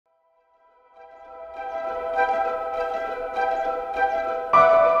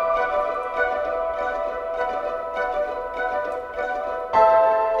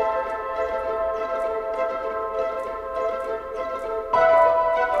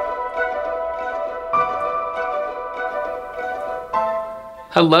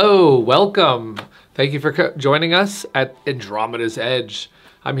Hello, welcome. Thank you for joining us at Andromeda's Edge.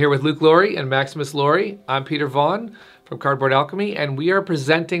 I'm here with Luke Laurie and Maximus Laurie. I'm Peter Vaughn from Cardboard Alchemy, and we are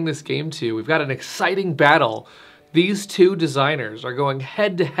presenting this game to you. We've got an exciting battle. These two designers are going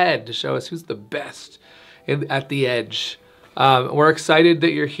head to head to show us who's the best at the Edge. We're excited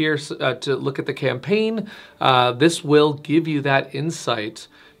that you're here to look at the campaign. This will give you that insight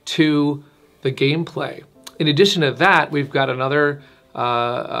to the gameplay. In addition to that, we've got another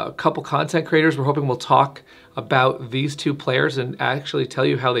a couple content creators. We're hoping we'll talk about these two players and actually tell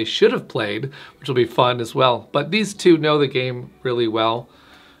you how they should have played, which will be fun as well. But these two know the game really well.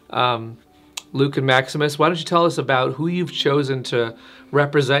 Luke and Maximus, why don't you tell us about who you've chosen to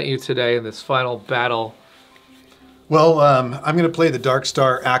represent you today in this final battle? Well, I'm going to play the Dark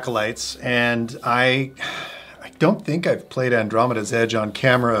Star Acolytes, and I don't think I've played Andromeda's Edge on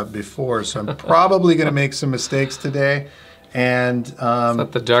camera before, so I'm probably going to make some mistakes today. And it's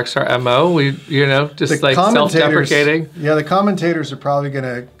not the Dark Star MO. Just like self-deprecating. Yeah, the commentators are probably going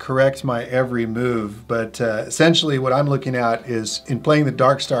to correct my every move, but essentially what I'm looking at is in playing the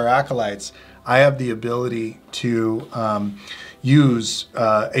Dark Star Acolytes, I have the ability to use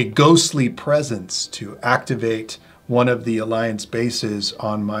a ghostly presence to activate one of the Alliance bases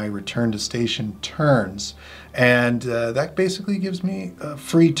on my return to station turns. And that basically gives me a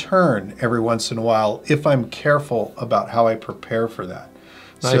free turn every once in a while if I'm careful about how I prepare for that.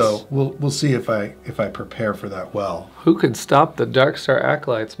 Nice. So we'll see if I prepare for that well. Who can stop the Dark Star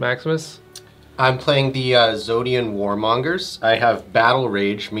Acolytes, Maximus? I'm playing the Zodian Warmongers. I have Battle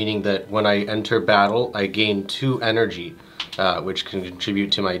Rage, meaning that when I enter battle, I gain 2 energy, which can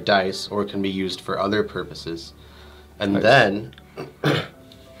contribute to my dice or can be used for other purposes. And nice. Then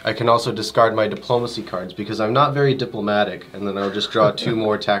I can also discard my diplomacy cards because I'm not very diplomatic, and then I'll just draw 2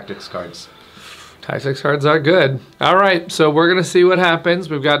 more tactics cards. Tactics cards are good. All right, so we're gonna see what happens.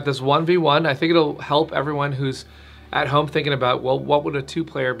 We've got this 1v1. I think it'll help everyone who's at home thinking about, well, what would a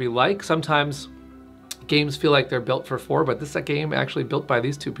 2-player be like? Sometimes games feel like they're built for 4, but this is a game actually built by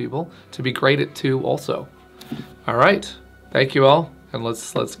these 2 people to be great at 2 also. All right, thank you all, and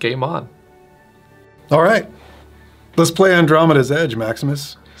let's game on. All right, let's play Andromeda's Edge,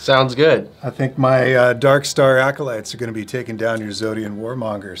 Maximus. Sounds good. I think my Dark Star Acolytes are going to be taking down your Zodian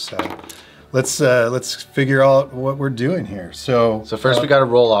Warmongers. So let's figure out what we're doing here. So first we got to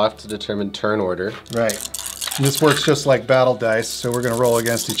roll off to determine turn order. Right. And this works just like battle dice. So we're going to roll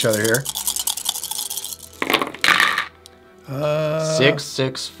against each other here. 6,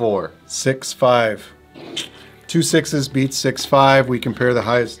 6, 4. 6, 5. 2 6s beats 6, 5. We compare the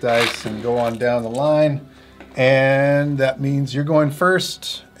highest dice and go on down the line. And that means you're going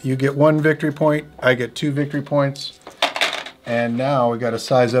first. You get 1 victory point, I get 2 victory points. And now we got to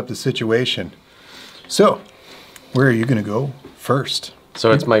size up the situation. So, where are you going to go first? So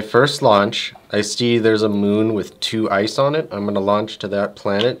it's my first launch. I see there's a moon with 2 ice on it. I'm going to launch to that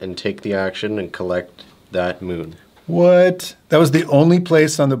planet and take the action and collect that moon. What? That was the only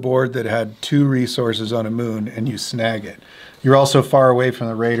place on the board that had 2 resources on a moon, and you snag it. You're also far away from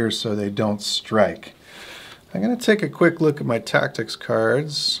the raiders so they don't strike. I'm going to take a quick look at my tactics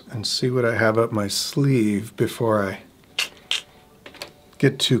cards and see what I have up my sleeve before I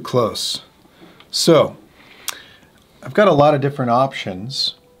get too close. So, I've got a lot of different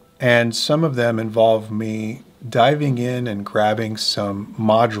options, and some of them involve me diving in and grabbing some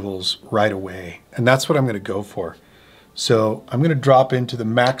modules right away, and that's what I'm going to go for. So, I'm going to drop into the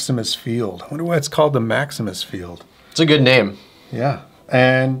Maximus field. I wonder why it's called the Maximus field. It's a good name. Yeah,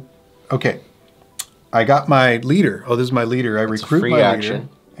 and okay. I got my leader. Oh, this is my leader. I recruit my leader,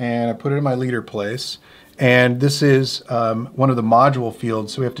 and I put it in my leader place. And this is one of the module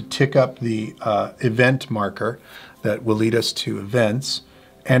fields, so we have to tick up the event marker that will lead us to events.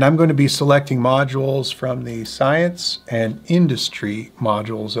 And I'm going to be selecting modules from the science and industry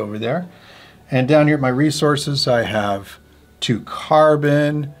modules over there. And down here at my resources, I have 2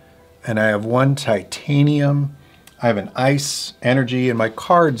 carbon, and I have 1 titanium. I have an ice, energy, and my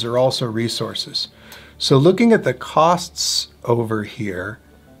cards are also resources. So looking at the costs over here,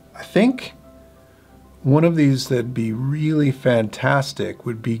 I think one of these that'd be really fantastic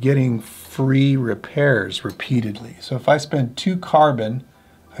would be getting free repairs repeatedly. So if I spend 2 carbon,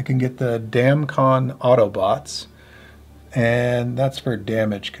 I can get the Damcon Autobots, and that's for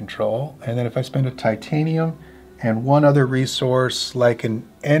damage control. And then if I spend a titanium and 1 other resource like an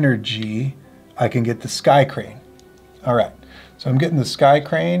energy, I can get the Sky Crane. All right, so I'm getting the Sky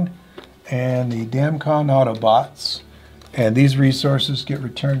Crane and the Damcon Autobots, and these resources get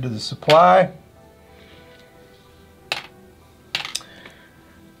returned to the supply.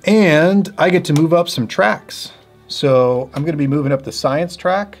 And I get to move up some tracks. So I'm going to be moving up the science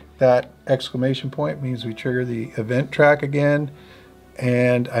track. That exclamation point means we trigger the event track again.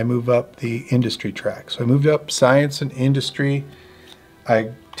 And I move up the industry track. So I moved up science and industry.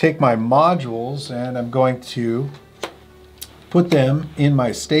 I take my modules and I'm going to put them in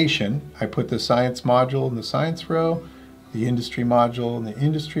my station. I put the science module in the science row, the industry module in the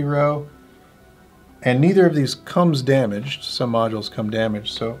industry row, and neither of these comes damaged. Some modules come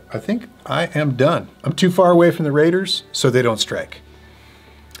damaged, so I think I am done. I'm too far away from the raiders, so they don't strike.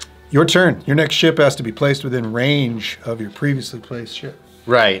 Your turn. Your next ship has to be placed within range of your previously placed ship.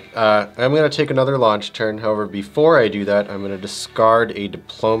 Right. I'm going to take another launch turn. However, before I do that, I'm going to discard a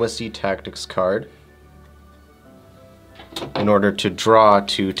Diplomacy Tactics card in order to draw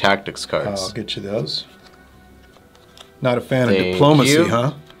 2 Tactics cards. I'll get you those. Not a fan Thank of diplomacy, you.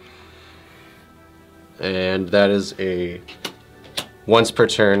 huh? And that is a once per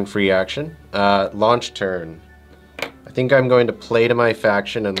turn free action. Launch turn. I think I'm going to play to my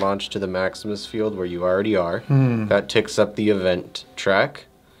faction and launch to the Maximus field where you already are. That ticks up the event track.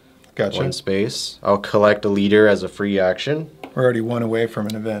 Gotcha. 1 space. I'll collect a leader as a free action. We're already 1 away from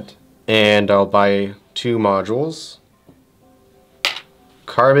an event. And I'll buy 2 modules.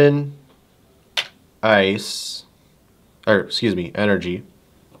 Carbon, ice, or excuse me, energy.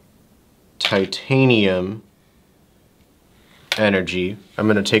 Titanium, energy. I'm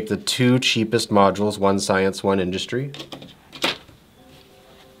going to take the 2 cheapest modules, 1 science, 1 industry.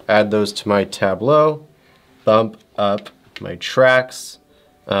 Add those to my tableau. Bump up my tracks.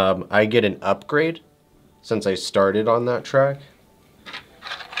 I get an upgrade since I started on that track.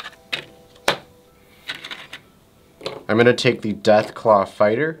 I'm going to take the Deathclaw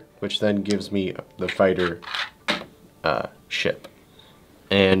fighter, which then gives me the fighter ship.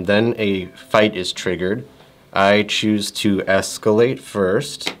 And then a fight is triggered. I choose to escalate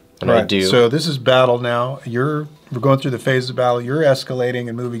first, and I do. So this is battle now. We're going through the phase of battle. You're escalating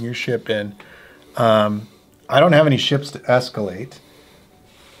and moving your ship in. I don't have any ships to escalate.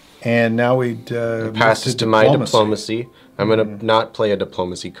 And now we'd passes to my diplomacy. I'm going to not play a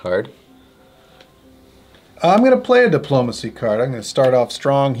diplomacy card. I'm going to play a diplomacy card. I'm going to start off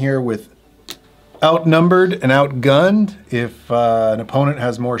strong here with outnumbered and outgunned. If an opponent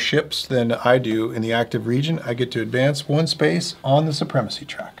has more ships than I do in the active region, I get to advance 1 space on the supremacy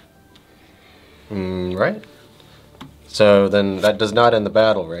track. Right. So then that does not end the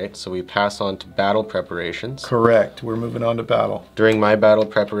battle, right? So we pass on to battle preparations. Correct. We're moving on to battle. During my battle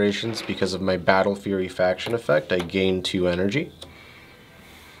preparations, because of my Battle Fury faction effect, I gain 2 energy.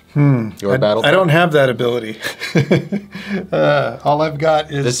 Your battle. I don't have that ability. All I've got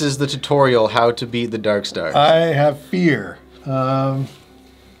is... This is the tutorial, how to beat the Dark Stars. I have fear.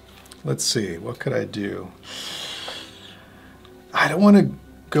 Let's see. What could I do? I don't want to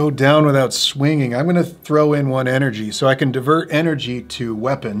go down without swinging. I'm going to throw in 1 energy so I can divert energy to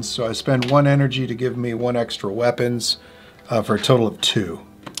weapons. So I spend 1 energy to give me 1 extra weapons for a total of 2.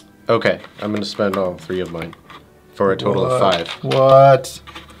 Okay, I'm going to spend all 3 of mine for a total of 5. What?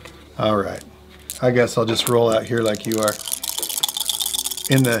 All right. I guess I'll just roll out here like you are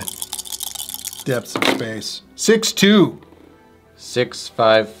in the depths of space. 6-2.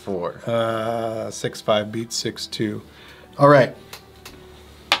 6-5-4. 6-5 beats 6-2. All right.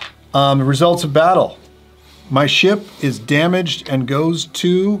 The results of battle. My ship is damaged and goes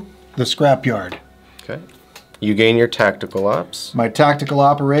to the scrapyard. Okay. You gain your tactical ops. My tactical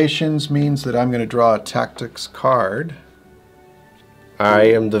operations means that I'm going to draw a tactics card. I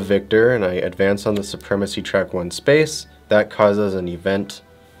am the victor, and I advance on the supremacy track 1 space. That causes an event.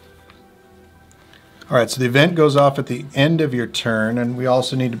 All right, so the event goes off at the end of your turn, and we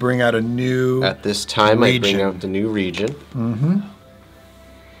also need to bring out a new At this time, region. I bring out the new region.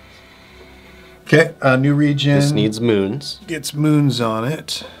 Okay, a new region. This needs moons. Gets moons on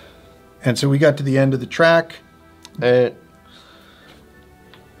it. And so we got to the end of the track. And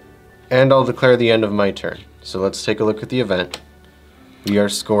I'll declare the end of my turn. So let's take a look at the event. We are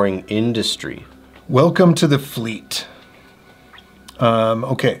scoring industry. Welcome to the fleet.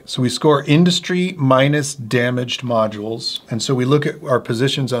 Okay, so we score industry minus damaged modules. And so we look at our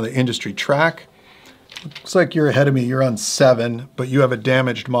positions on the industry track. Looks like you're ahead of me. You're on 7, but you have a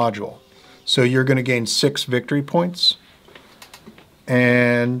damaged module. So you're going to gain 6 victory points.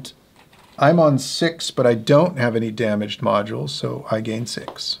 And I'm on 6, but I don't have any damaged modules, so I gain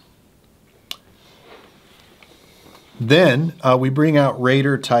 6. Then we bring out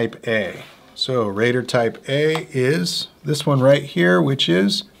Raider Type A. So Raider Type A is this one right here, which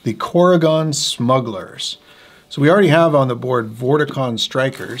is the Corrigan Smugglers. So we already have on the board Vorticon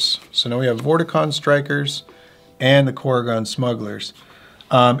Strikers. So now we have Vorticon Strikers and the Corrigan Smugglers.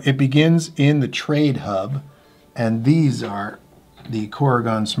 It begins in the trade hub, And these are the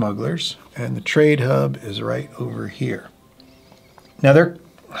Corrigan smugglers, and the trade hub is right over here. Now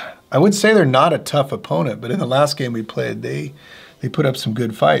I would say they're not a tough opponent, but in the last game we played, they put up some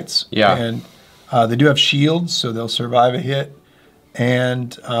good fights. Yeah. And they do have shields, so they'll survive a hit.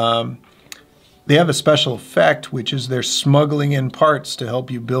 And they have a special effect, which is they're smuggling in parts to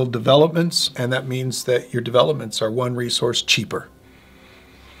help you build developments, and that means that your developments are one resource cheaper.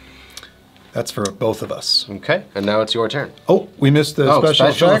 That's for both of us. Okay, and now it's your turn. Oh, we missed the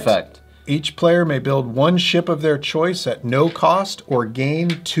special effect. effect. Each player may build one ship of their choice at no cost or gain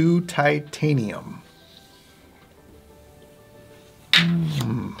 2 titanium.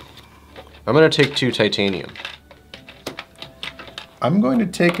 I'm going to take 2 titanium. I'm going to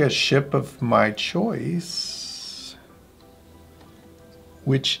take a ship of my choice,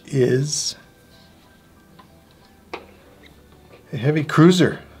 which is a heavy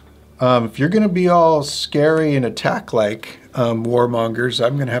cruiser. If you're going to be all scary and attack like warmongers,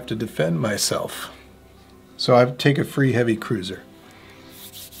 I'm going to have to defend myself. So I take a free heavy cruiser.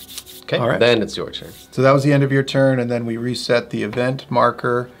 Okay, all right. Then it's your turn. So that was the end of your turn, and then we reset the event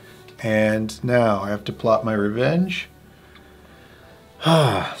marker, and now I have to plot my revenge.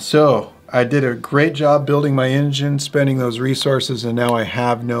 So I did a great job building my engine, spending those resources, and now I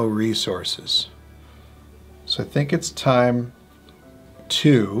have no resources. So I think it's time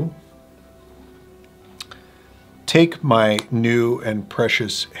to take my new and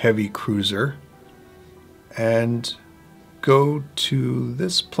precious heavy cruiser and go to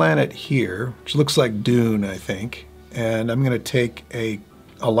this planet here, which looks like Dune, I think, and I'm going to take a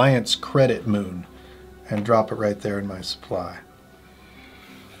Alliance credit moon and drop it right there in my supply.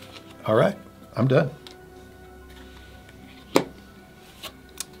 All right, I'm done.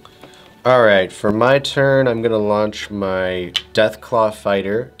 All right, for my turn, I'm going to launch my Deathclaw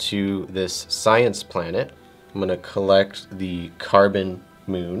fighter to this science planet. I'm going to collect the carbon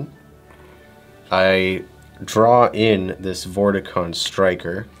moon. I draw in this Vorticon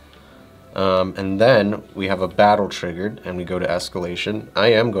striker. And then we have a battle triggered, and we go to escalation.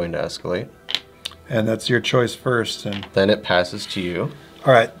 I am going to escalate. And that's your choice first. And then it passes to you.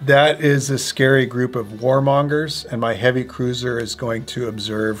 All right, that is a scary group of warmongers, and my heavy cruiser is going to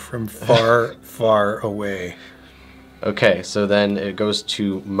observe from far, far away. Okay, so then it goes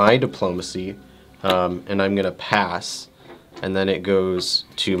to my diplomacy, and I'm going to pass. And then it goes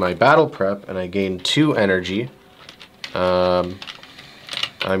to my battle prep, and I gain 2 energy. I'm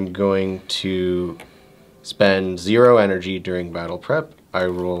going to spend 0 energy during battle prep. I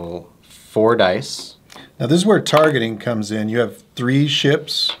roll 4 dice. Now this is where targeting comes in. You have 3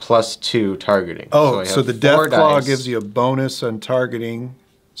 ships. Plus 2 targeting. Oh, so the Deathclaw gives you a bonus on targeting,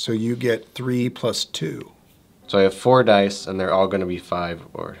 so you get 3 plus 2. So I have 4 dice, and they're all going to be 5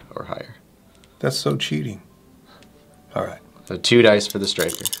 or higher. That's so cheating. All right. So 2 dice for the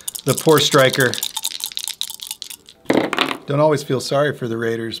striker. The poor striker. Don't always feel sorry for the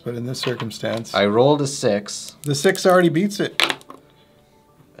raiders, but in this circumstance... I rolled a 6. The 6 already beats it.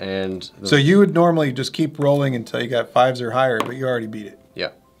 And so you would normally just keep rolling until you got 5s or higher, but you already beat it. Yeah.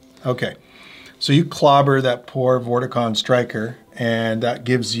 Okay. So you clobber that poor Vorticon striker, and that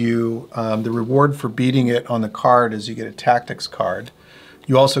gives you the reward for beating it on the card is you get a tactics card.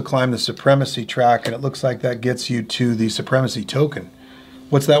 You also climb the supremacy track, and it looks like that gets you to the supremacy token.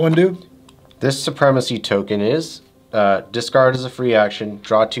 What's that one do? This supremacy token is discard as a free action,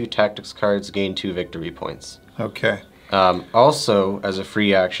 draw 2 tactics cards, gain 2 victory points. Okay. Also, as a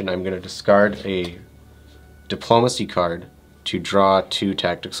free action, I'm going to discard a diplomacy card to draw 2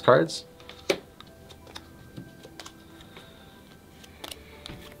 tactics cards.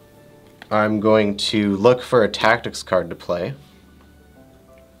 I'm going to look for a tactics card to play.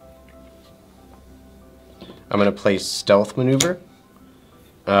 I'm going to play Stealth Maneuver.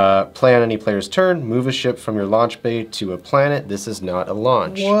 Play on any player's turn. Move a ship from your launch bay to a planet. This is not a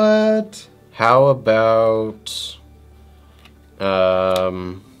launch. What? How about... I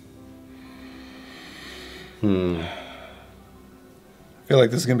feel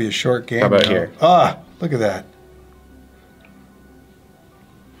like this is going to be a short game. How about here? Ah, look at that.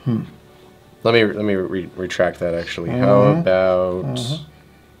 Let me retract that actually. How about...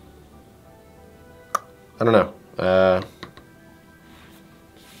 I don't know.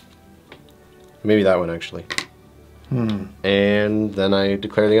 Maybe that one actually. And then I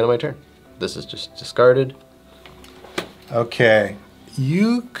declare the end of my turn. This is just discarded. Okay.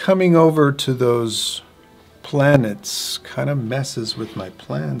 You coming over to those planets kind of messes with my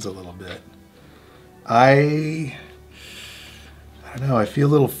plans a little bit. I don't know. I feel a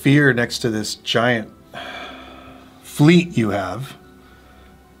little fear next to this giant fleet you have.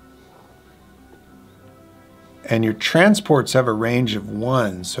 And your transports have a range of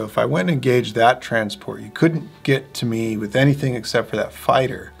 1. So if I went and engaged that transport, you couldn't get to me with anything except for that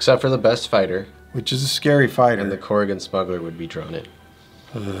fighter. Except for the best fighter. Which is a scary fighter. And the Corrigan smuggler would be drawn in.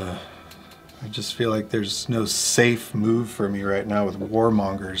 I just feel like there's no safe move for me right now with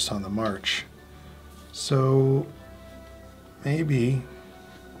warmongers on the march. So maybe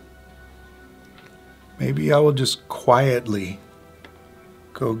I will just quietly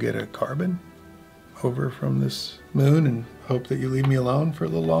go get a carbon over from this moon and hope that you leave me alone for a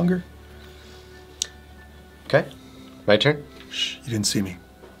little longer. Okay, my turn. Shh, you didn't see me.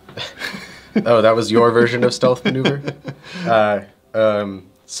 Oh, that was your version of stealth maneuver?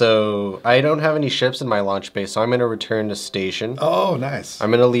 So I don't have any ships in my launch base, so I'm going to return to station. Oh, nice. I'm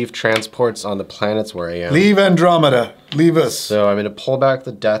going to leave transports on the planets where I am. Leave Andromeda. Leave us. So I'm going to pull back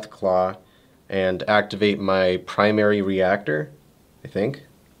the Death Claw and activate my primary reactor, I think.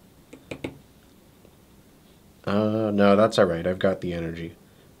 No, that's all right. I've got the energy.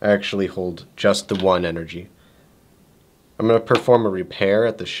 I actually hold just the 1 energy. I'm going to perform a repair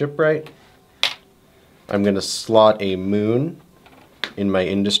at the shipwright. I'm going to slot a moon in my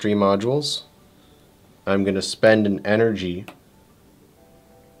industry modules. I'm going to spend an energy.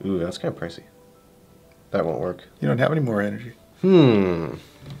 Ooh, that's kind of pricey. That won't work. You don't have any more energy. I'm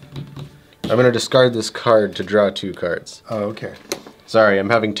going to discard this card to draw 2 cards. Oh, okay. Sorry, I'm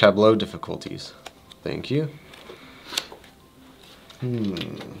having tableau difficulties. Thank you.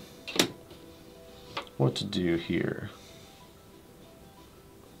 What to do here?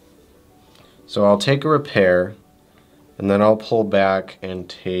 So I'll take a repair, and then I'll pull back and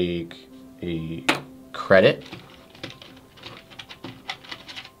take a credit.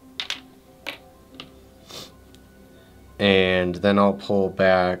 And then I'll pull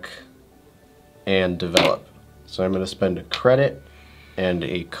back and develop. So I'm going to spend a credit and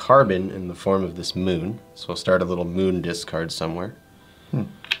a carbon in the form of this moon. So I'll start a little moon discard somewhere.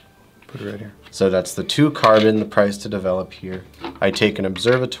 Put it right here. So that's the 2 carbon, the price to develop here. I take an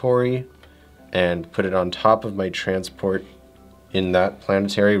observatory and put it on top of my transport in that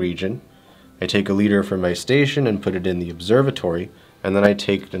planetary region. I take a leader from my station and put it in the observatory, and then I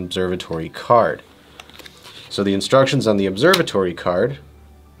take an observatory card. So the instructions on the observatory card,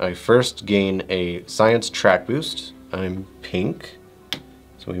 I first gain a science track boost. I'm pink,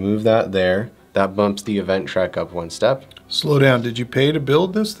 so we move that there. That bumps the event track up 1 step. Slow down. Did you pay to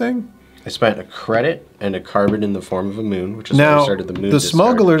build this thing? I spent a credit and a carbon in the form of a moon, which is why I started the moon. The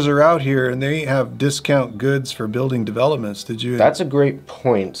smugglers are out here and they have discount goods for building developments. Did you? That's a great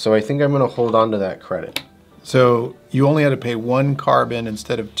point. So I think I'm going to hold on to that credit. So you only had to pay 1 carbon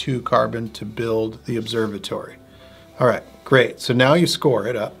instead of 2 carbon to build the observatory. All right, great. So now you score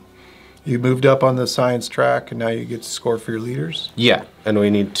it up. You moved up on the science track and now you get to score for your leaders? Yeah, and we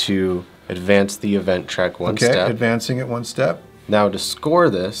need to advance the event track 1 step. Okay, advancing it 1 step. Now to score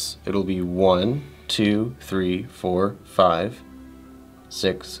this, it'll be 1, 2, 3, 4, 5,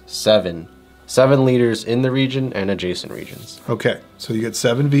 6, 7. 7 leaders in the region and adjacent regions. Okay, so you get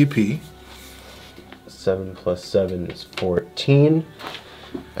 7 VP. 7 plus 7 is 14.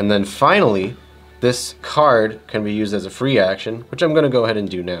 And then finally, this card can be used as a free action, which I'm going to go ahead and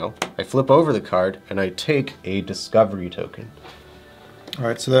do now. I flip over the card and I take a discovery token. All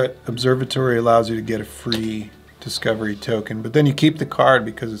right, so that observatory allows you to get a free discovery token, but then you keep the card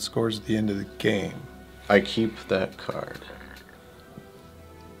because it scores at the end of the game. I keep that card.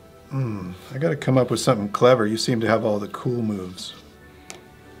 I got to come up with something clever. You seem to have all the cool moves.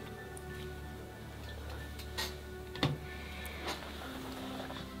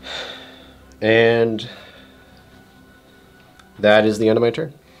 And that is the end of my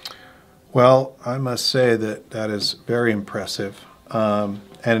turn. Well, I must say that that is very impressive.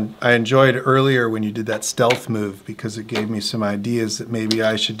 And I enjoyed earlier when you did that stealth move because it gave me some ideas that maybe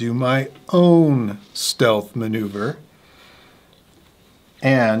I should do my own stealth maneuver.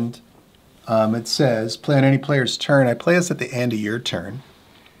 And it says, play on any player's turn. I play this at the end of your turn.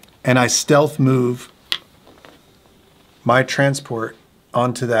 And I stealth move my transport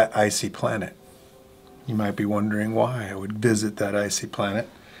onto that icy planet. You might be wondering why I would visit that icy planet.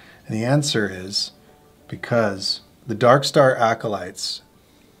 And the answer is because the Dark Star Acolytes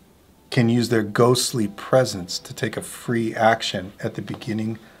can use their ghostly presence to take a free action at the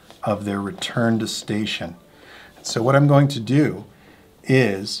beginning of their return to station. So what I'm going to do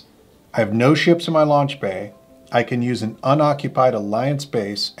is, I have no ships in my launch bay. I can use an unoccupied Alliance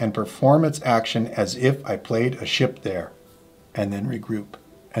base and perform its action as if I played a ship there, and then regroup.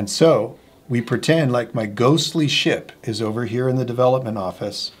 And so we pretend like my ghostly ship is over here in the development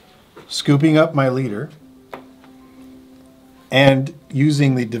office, scooping up my leader. and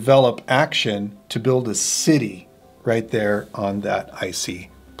using the develop action to build a city right there on that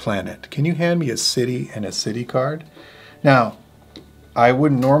icy planet. Can you hand me a city and a city card? Now, I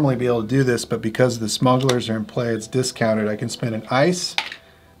wouldn't normally be able to do this, but because the smugglers are in play, it's discounted. I can spend an ice,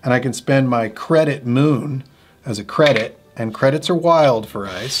 and I can spend my credit moon as a credit, and credits are wild for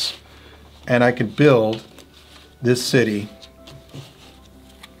ice, and I can build this city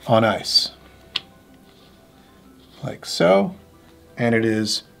on ice. Like so. And it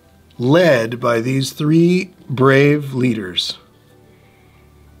is led by these 3 brave leaders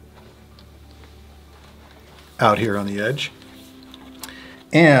out here on the edge.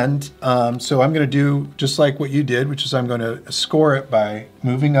 And so I'm going to do just like what you did, which is I'm going to score it by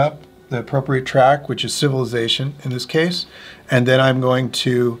moving up the appropriate track, which is civilization in this case. And then I'm going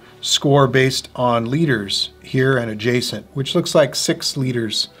to score based on leaders here and adjacent, which looks like 6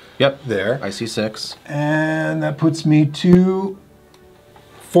 leaders. Yep. There. I see 6. And that puts me to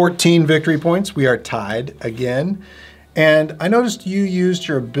 14 victory points. We are tied again. And I noticed you used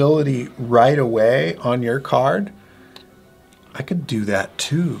your ability right away on your card. I could do that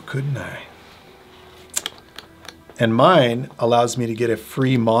too, couldn't I? And mine allows me to get a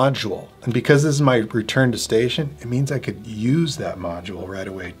free module. And because this is my return to station, it means I could use that module right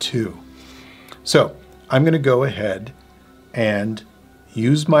away too. So I'm going to go ahead and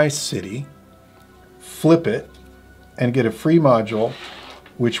use my city, flip it, and get a free module,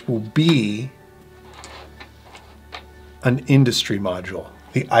 which will be an industry module,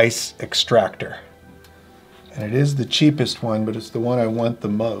 the ice extractor. And it is the cheapest one, but it's the one I want the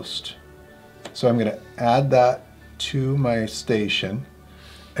most. So I'm going to add that to my station,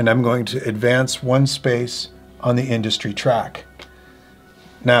 and I'm going to advance 1 space on the industry track.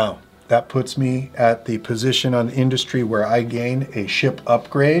 Now, that puts me at the position on industry where I gain a ship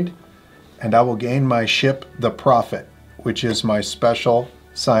upgrade, and I will gain my ship, the Prophet, which is my special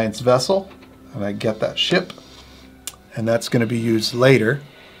science vessel. And I get that ship, and that's going to be used later.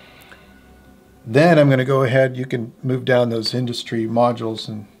 Then I'm going to go ahead, you can move down those industry modules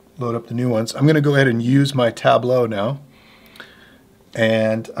and load up the new ones. I'm going to go ahead and use my tableau now.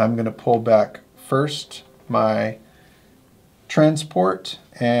 And I'm going to pull back first my transport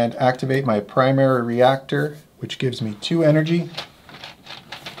and activate my primary reactor, which gives me 2 energy.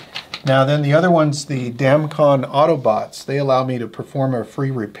 Now then the other ones, the Damcon Autobots, they allow me to perform a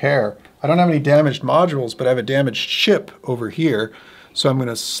free repair. I don't have any damaged modules, but I have a damaged ship over here. So I'm going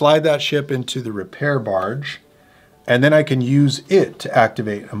to slide that ship into the repair barge, and then I can use it to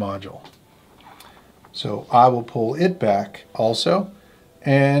activate a module. So I will pull it back also.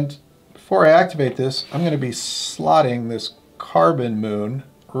 And before I activate this, I'm going to be slotting this carbon moon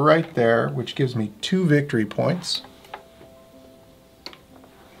right there, which gives me 2 victory points.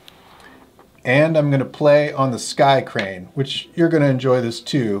 And I'm going to play on the Sky Crane, which you're going to enjoy this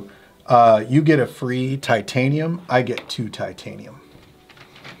too. You get a free titanium. I get 2 titanium.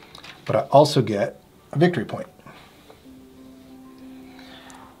 But I also get a victory point.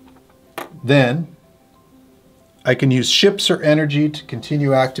 Then I can use ships or energy to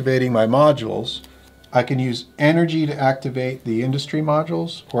continue activating my modules. I can use energy to activate the industry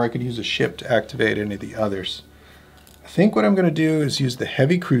modules, or I could use a ship to activate any of the others. I think what I'm going to do is use the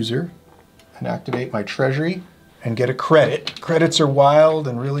heavy cruiser and activate my treasury and get a credit. Credits are wild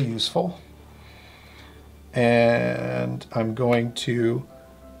and really useful. And I'm going to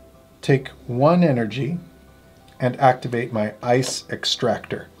take 1 energy and activate my ice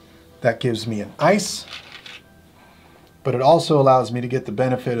extractor. That gives me an ice, but it also allows me to get the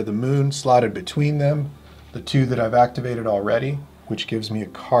benefit of the moon slotted between them, the 2 that I've activated already, which gives me a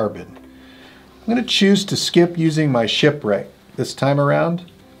carbon. I'm going to choose to skip using my shipwreck this time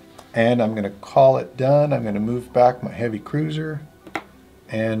around, and I'm going to call it done. I'm going to move back my heavy cruiser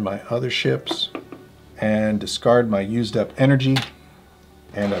and my other ships and discard my used up energy.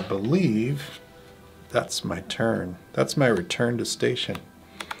 And I believe that's my turn. That's my return to station.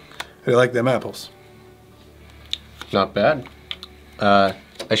 How do you like them apples? Not bad. I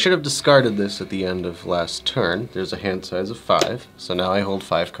should have discarded this at the end of last turn. There's a hand size of 5, so now I hold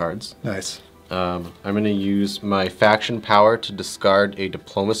 5 cards. Nice. I'm going to use my faction power to discard a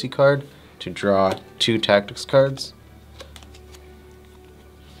diplomacy card to draw 2 tactics cards.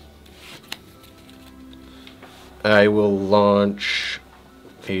 I will launch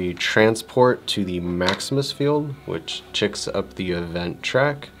a transport to the Maximus field, which chicks up the event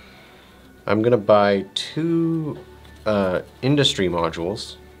track. I'm going to buy 2 industry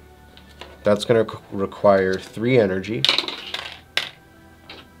modules. That's going to require 3 energy.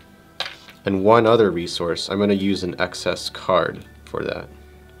 And 1 other resource. I'm going to use an excess card for that.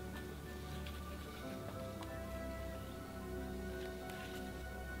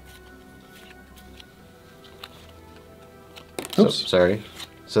 Oops. Sorry.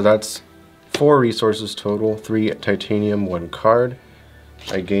 So that's 4 resources total, 3 titanium, 1 card.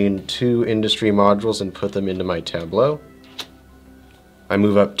 I gain 2 industry modules and put them into my tableau. I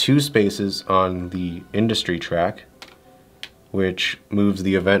move up 2 spaces on the industry track, which moves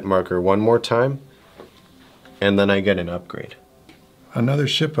the event marker 1 more time, and then I get an upgrade. Another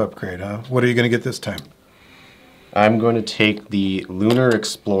ship upgrade, huh? What are you going to get this time? I'm going to take the Lunar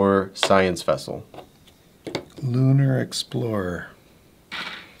Explorer Science Vessel. Lunar Explorer.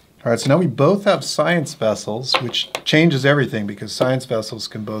 All right, so now we both have science vessels, which changes everything because science vessels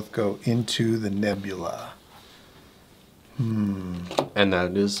can both go into the nebula. And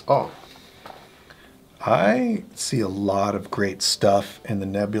that is all. I see a lot of great stuff in the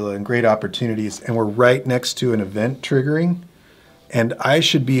nebula and great opportunities, and we're right next to an event triggering, and I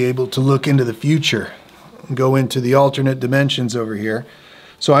should be able to look into the future and go into the alternate dimensions over here.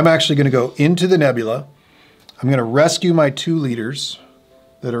 So I'm actually going to go into the nebula. I'm going to rescue my 2 leaders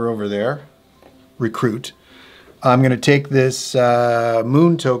that are over there, recruit. I'm going to take this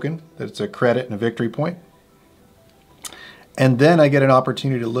moon token, that's a credit and a victory point. And then I get an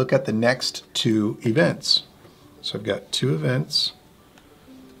opportunity to look at the next 2 events. So I've got 2 events,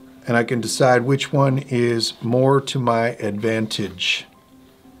 and I can decide which one is more to my advantage.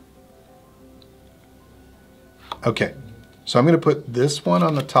 Okay, so I'm going to put this one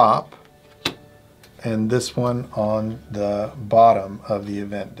on the top and this one on the bottom of the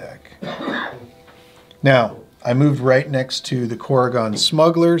event deck. Now, I moved right next to the Corrigan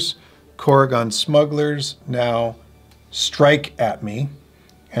Smugglers. Corrigan Smugglers now strike at me,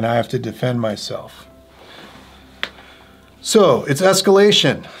 and I have to defend myself. So, it's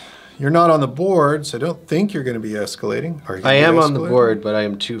escalation. You're not on the board, so I don't think you're going to be escalating. I am on the board, but I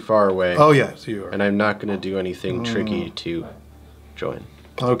am too far away. Oh, yes, you are. And I'm not going to do anything tricky to join.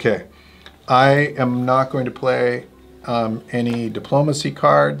 Okay. I am not going to play any diplomacy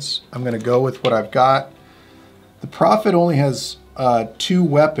cards. I'm going to go with what I've got. The Prophet only has 2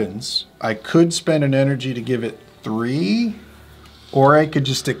 weapons. I could spend an energy to give it 3, or I could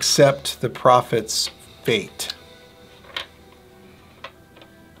just accept the Prophet's fate.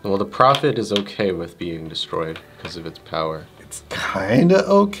 Well, the Prophet is okay with being destroyed because of its power. It's kind of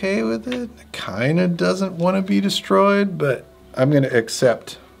okay with it. It kind of doesn't want to be destroyed, but I'm going to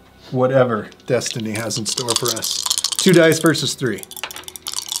accept whatever destiny has in store for us. 2 dice versus 3.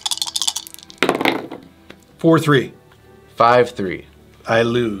 4-3. 5-3. I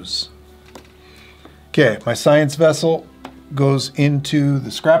lose. Okay, my science vessel goes into the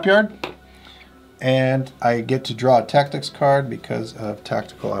scrapyard, and I get to draw a tactics card because of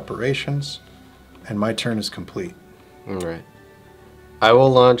tactical operations, and my turn is complete. All right. I will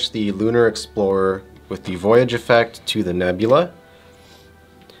launch the Lunar Explorer with the voyage effect to the nebula.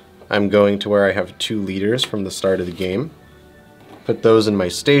 I'm going to where I have 2 leaders from the start of the game. Put those in my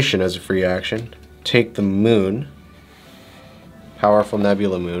station as a free action. Take the moon, powerful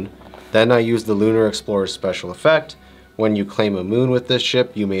nebula moon. Then I use the Lunar Explorer's special effect. When you claim a moon with this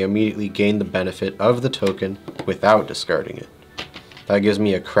ship, you may immediately gain the benefit of the token without discarding it. That gives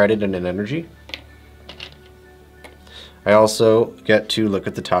me a credit and an energy. I also get to look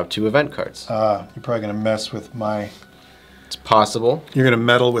at the top 2 event cards. You're probably going to mess with my... It's possible. You're going to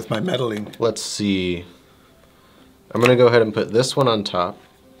meddle with my meddling. Let's see. I'm going to go ahead and put this one on top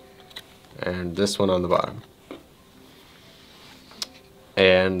and this one on the bottom.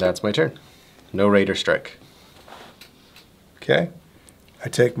 And that's my turn. No raid or strike. Okay. I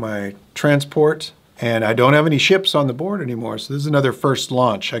take my transport, and I don't have any ships on the board anymore, so this is another first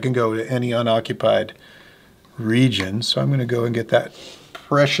launch. I can go to any unoccupied region, so I'm going to go and get that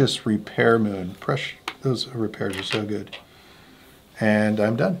precious repair moon. Those repairs are so good. And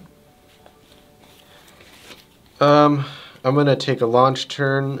I'm done. I'm going to take a launch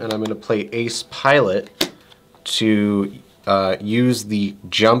turn, and I'm going to play Ace Pilot to use the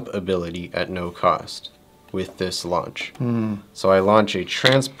jump ability at no cost with this launch. So I launch a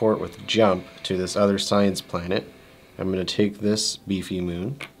transport with jump to this other science planet. I'm going to take this beefy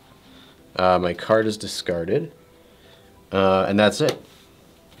moon. My card is discarded. And that's it.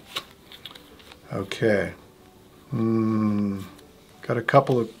 Okay. Got a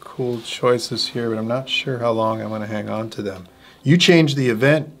couple of cool choices here, but I'm not sure how long I'm going to hang on to them. You changed the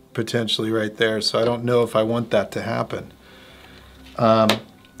event potentially right there, so I don't know if I want that to happen.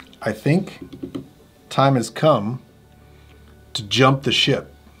 I think time has come to jump the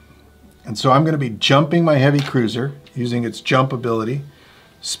ship. And so I'm going to be jumping my heavy cruiser using its jump ability,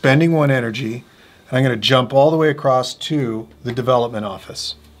 spending 1 energy, and I'm going to jump all the way across to the development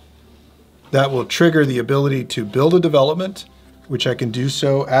office. That will trigger the ability to build a development, which I can do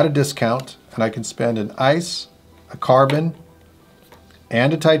so at a discount, and I can spend an ice, a carbon,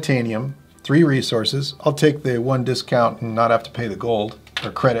 and a titanium, 3 resources. I'll take the 1 discount and not have to pay the gold,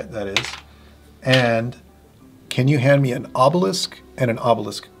 or credit that is. And can you hand me an obelisk and an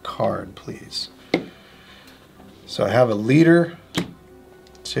obelisk card, please? So I have a leader,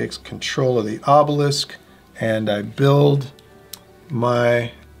 takes control of the obelisk, and I build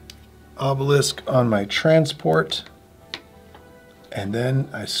my obelisk on my transport, and then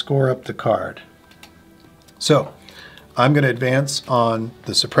I score up the card. So I'm going to advance on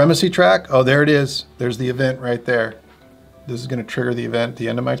the supremacy track. Oh, there it is. There's the event right there. This is going to trigger the event at the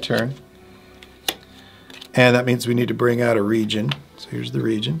end of my turn. And that means we need to bring out a region. So here's the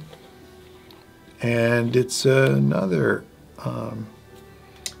region. And it's another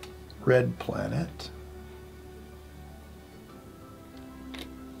red planet.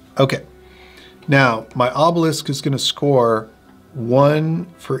 Okay. Now, my obelisk is going to score 1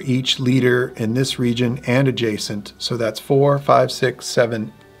 for each leader in this region and adjacent. So that's 4, 5, 6,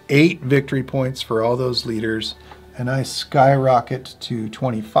 7, 8 victory points for all those leaders. And I skyrocket to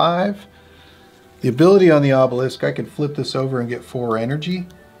 25. The ability on the obelisk, I can flip this over and get 4 energy,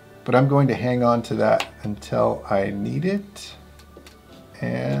 but I'm going to hang on to that until I need it.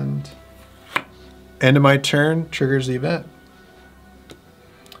 And end of my turn triggers the event.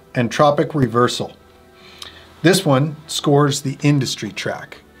 Entropic reversal. This one scores the industry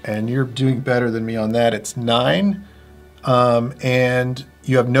track, and you're doing better than me on that. It's 9, and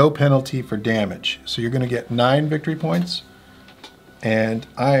you have no penalty for damage. So you're going to get 9 victory points, and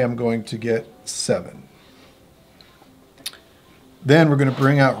I am going to get 7. Then we're going to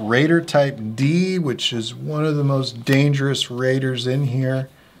bring out Raider Type D, which is one of the most dangerous raiders in here.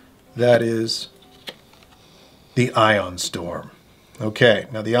 That is the Ion Storm. Okay,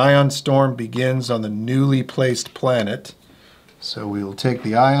 now the Ion Storm begins on the newly placed planet. So we will take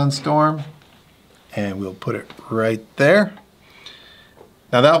the Ion Storm and we'll put it right there.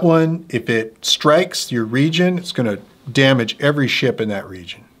 Now that one, if it strikes your region, it's going to damage every ship in that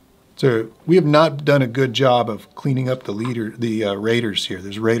region. So we have not done a good job of cleaning up the raiders here.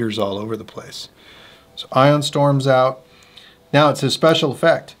 There's raiders all over the place. So Ion Storm's out. Now it's a special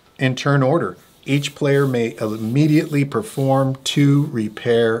effect. In turn order, each player may immediately perform 2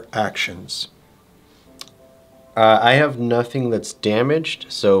 repair actions. I have nothing that's damaged,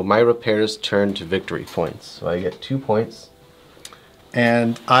 so my repairs turn to victory points. So I get 2 points.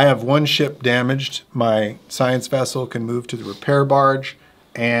 And I have 1 ship damaged. My science vessel can move to the repair barge,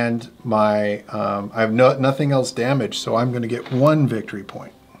 and I have nothing else damaged, so I'm going to get 1 victory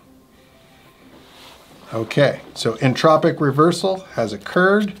point. Okay, so entropic reversal has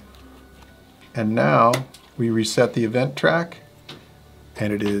occurred. And now we reset the event track,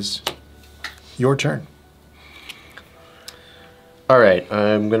 and it is your turn. All right,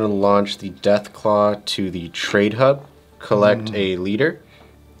 I'm going to launch the Deathclaw to the trade hub, collect a leader,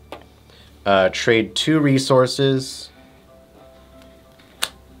 trade 2 resources.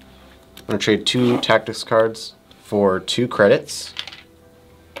 I'm going to trade 2 tactics cards for 2 credits.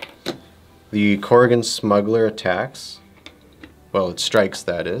 The Corrigan Smuggler attacks. Well, it strikes,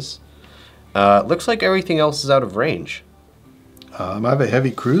 that is. Looks like everything else is out of range. I have a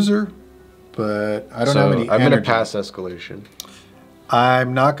heavy cruiser, but I don't have any I'm going to energy. pass escalation.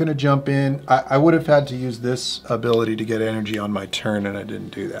 I'm not going to jump in. I would have had to use this ability to get energy on my turn, and I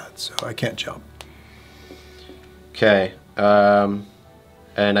didn't do that, so I can't jump. Okay. And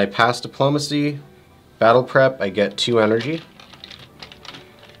I pass diplomacy. Battle prep, I get 2 energy.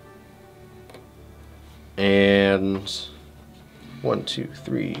 And 1, 2,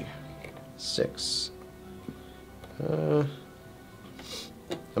 3, 6. I'm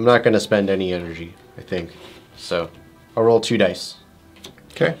not going to spend any energy, I think. So I'll roll 2 dice.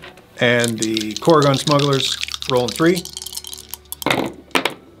 Okay. And the Corrigan Smugglers rolling 3.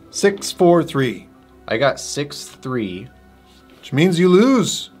 6, 4, 3. I got 6, 3. Which means you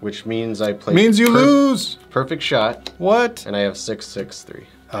lose. Which means I play. Means you lose. Perfect shot. What? And I have 6, 6, 3.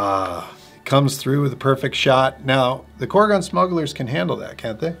 It comes through with a perfect shot. Now, the Corrigan Smugglers can handle that,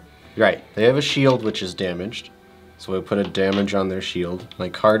 can't they? Right. They have a shield which is damaged. So I put a damage on their shield. My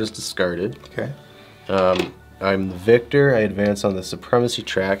card is discarded. Okay. I'm the victor. I advance on the supremacy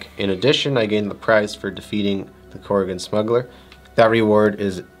track. In addition, I gain the prize for defeating the Corrigan Smuggler. That reward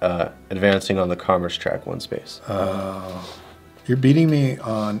is advancing on the commerce track 1 space. You're beating me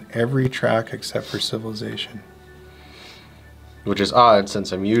on every track except for civilization. Which is odd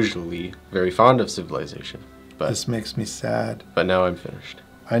since I'm usually very fond of civilization. But This makes me sad. But now I'm finished.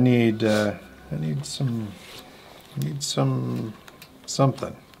 I need something.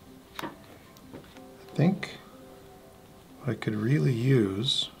 I think what I could really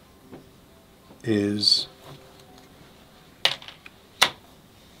use is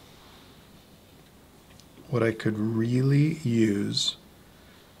what I could really use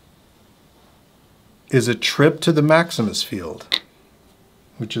is a trip to the Maximus field,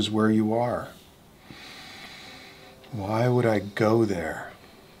 which is where you are. Why would I go there?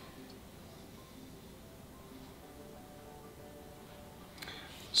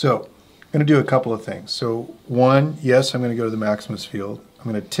 So I'm going to do a couple of things. So one, yes, I'm going to go to the Maximus field. I'm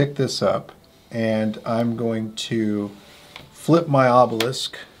going to tick this up, and I'm going to flip my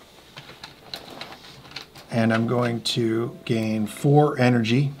obelisk, and I'm going to gain 4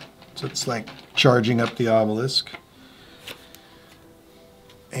 energy. So it's like charging up the obelisk.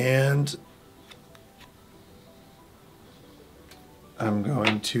 And I'm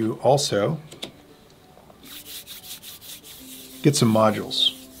going to also get some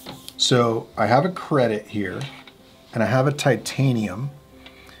modules. So I have a credit here, and I have a titanium,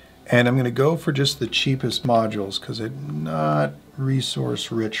 and I'm going to go for just the cheapest modules because I'm not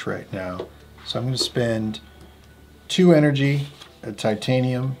resource rich right now. So I'm going to spend 2 energy, a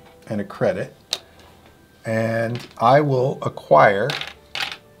titanium, and a credit, and I will acquire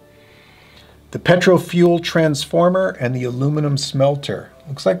the petrofuel transformer and the aluminum smelter.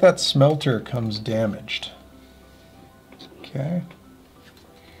 Looks like that smelter comes damaged. Okay.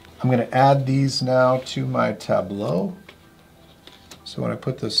 I'm going to add these now to my tableau. So when I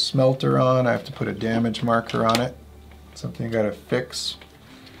put the smelter on, I have to put a damage marker on it. Something I got to fix.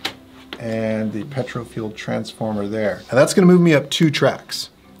 And the petrofuel transformer there. Now that's going to move me up 2 tracks.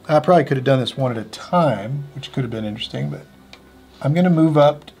 I probably could have done this one at a time, which could have been interesting, but I'm going to move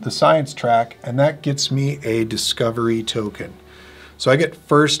up the science track, and that gets me a discovery token. So I get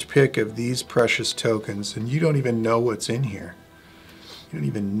first pick of these precious tokens, and you don't even know what's in here. You don't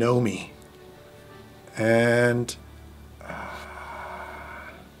even know me. And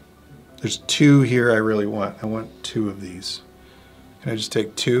there's 2 here I really want. I want 2 of these. Can I just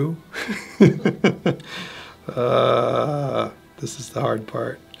take 2? This is the hard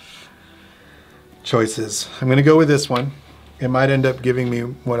part. Choices. I'm going to go with this one. It might end up giving me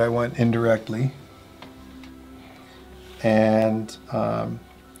what I want indirectly. And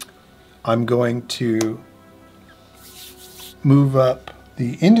I'm going to move up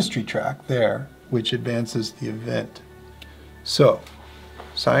the industry track there, which advances the event. So,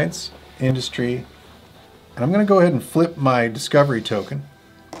 science, industry, and I'm going to go ahead and flip my discovery token,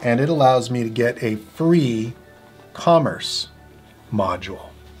 and it allows me to get a free commerce module.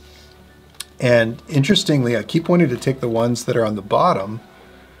 And interestingly, I keep wanting to take the ones that are on the bottom,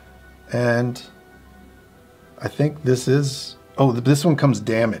 and I think this is, oh, this one comes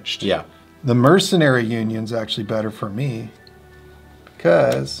damaged. Yeah. The mercenary union's actually better for me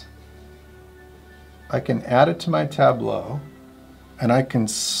because I can add it to my tableau, and I can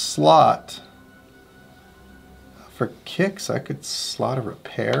slot, for kicks, I could slot a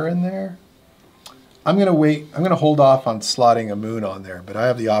repair in there. I'm going to wait, I'm going to hold off on slotting a moon on there, but I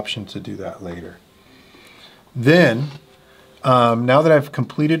have the option to do that later. Then, now that I've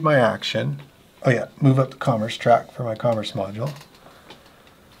completed my action, oh yeah, move up the commerce track for my commerce module.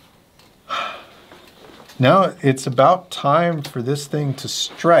 Now it's about time for this thing to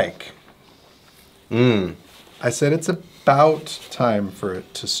strike. I said it's about time for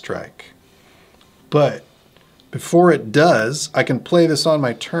it to strike. But before it does, I can play this on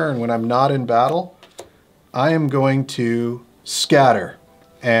my turn when I'm not in battle. I am going to scatter,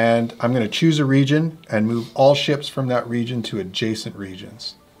 and I'm going to choose a region and move all ships from that region to adjacent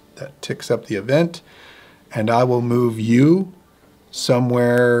regions. That ticks up the event, and I will move you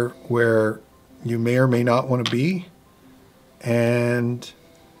somewhere where you may or may not want to be. And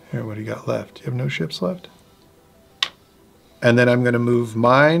here, what do you got left? You have no ships left? And then I'm going to move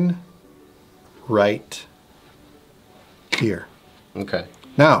mine right here. Okay.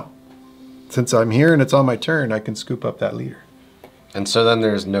 Now, since I'm here and it's on my turn, I can scoop up that leader. And so then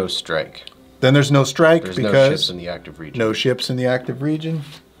there's no strike. Then there's no strike There's because no ships in the active region. no ships in the active region,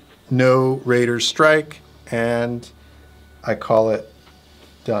 no raiders strike, and I call it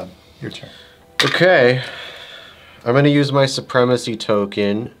done. Your turn. Okay. I'm going to use my supremacy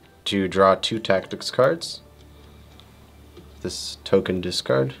token to draw 2 tactics cards. This token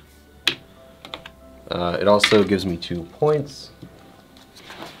discard. It also gives me 2 points.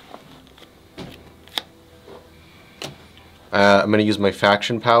 I'm going to use my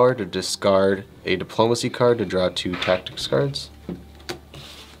faction power to discard a diplomacy card to draw 2 tactics cards.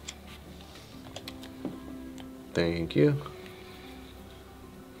 Thank you.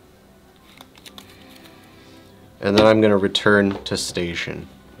 And then I'm going to return to station.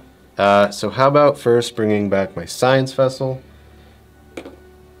 So how about first bringing back my science vessel?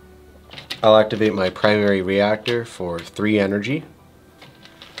 I'll activate my primary reactor for 3 energy.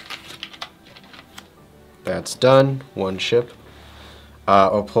 That's done. One ship.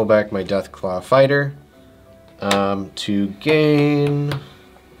 I'll pull back my Deathclaw Fighter to gain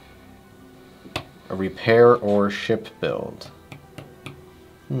a repair or ship build.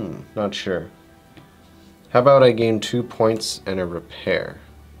 Not sure. How about I gain 2 points and a repair?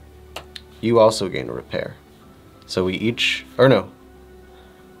 You also gain a repair. So we each, or no.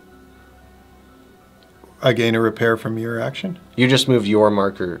 I gain a repair from your action? You just moved your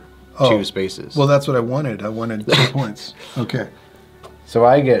marker 2 spaces. Well, that's what I wanted. I wanted 2 points. Okay. So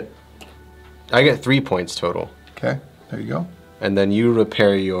I get 3 points total. Okay, there you go. And then you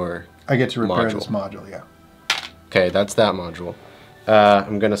repair your I get to repair module. this module, yeah. Okay, that's that module.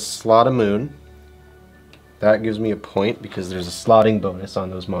 I'm going to slot a moon. That gives me a point because there's a slotting bonus on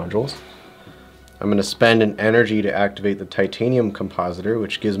those modules. I'm going to spend an energy to activate the titanium compositor,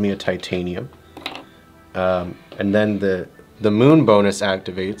 which gives me a titanium. And then the moon bonus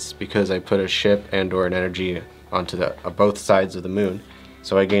activates because I put a ship and or an energy onto both sides of the moon.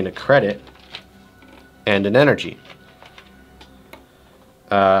 So I gain a credit and an energy.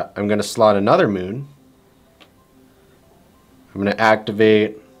 I'm going to slot another moon. I'm going to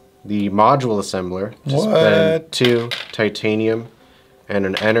activate the module assembler to spend 2 titanium and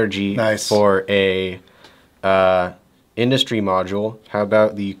an energy for a industry module. How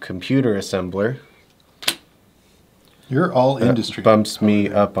about the computer assembler? You're all industry. Bumps me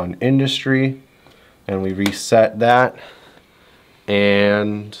up on industry, and we reset that.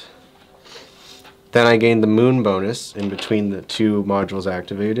 And then I gain the moon bonus in between the 2 modules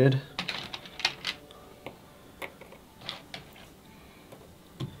activated.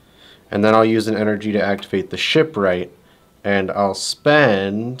 And then I'll use an energy to activate the shipwright, and I'll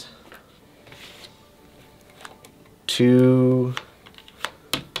spend 2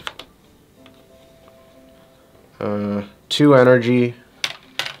 energy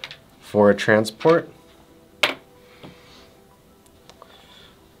for a transport.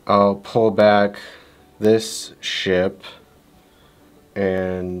 I'll pull back this ship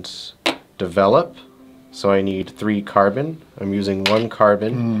and develop. So I need 3 carbon. I'm using 1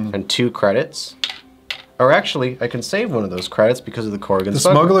 carbon and 2 credits. Or actually, I can save one of those credits because of the Corrigan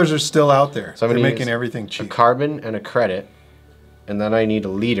smuggler. The smugglers are still out there. So they're making everything cheap. A carbon and a credit. And then I need a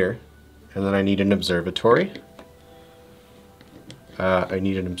leader. And then I need an observatory. I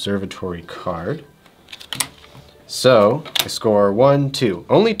need an observatory card. So I score 1, 2.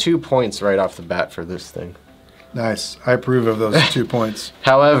 Only 2 points right off the bat for this thing. Nice. I approve of those 2 points.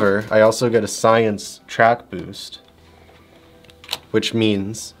 However, I also get a science track boost, which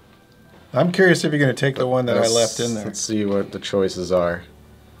means... I'm curious if you're going to take the one that I left in there. Let's see what the choices are.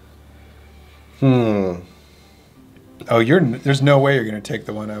 Oh, there's no way you're going to take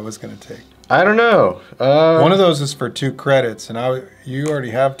the one I was going to take. I don't know. One of those is for 2 credits, and you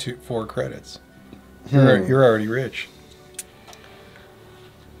already have 4 credits. You're already rich.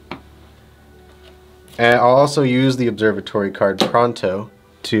 And I'll also use the observatory card pronto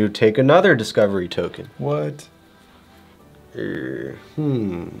to take another discovery token. What? Maybe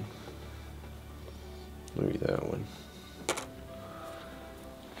that one.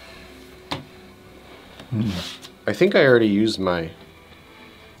 I think I already used my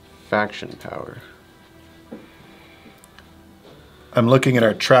faction power. I'm looking at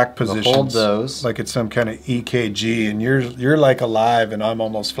our track positions. Hold those. Like it's some kind of EKG, and you're like alive, and I'm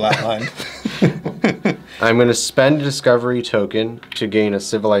almost flatlined. I'm going to spend a discovery token to gain a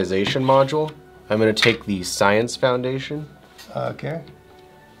civilization module. I'm going to take the science foundation. Okay.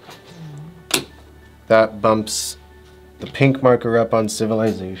 That bumps the pink marker up on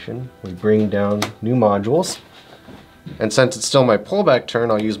civilization. We bring down new modules. And since it's still my pullback turn,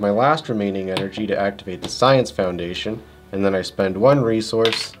 I'll use my last remaining energy to activate the science foundation. And then I spend 1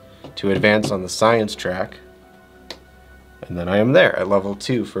 resource to advance on the science track. And then I am there at level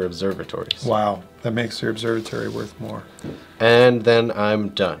 2 for observatories. Wow, that makes your observatory worth more. And then I'm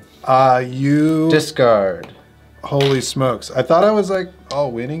done. You... Discard. Holy smokes. I thought I was like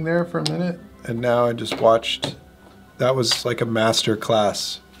all winning there for a minute. And now I just watched... That was like a master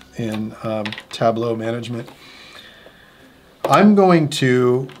class in Tableau management. I'm going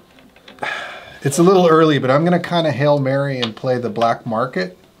to... It's a little early, but I'm going to kind of Hail Mary and play the black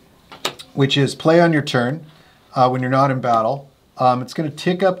market, which is play on your turn when you're not in battle. It's going to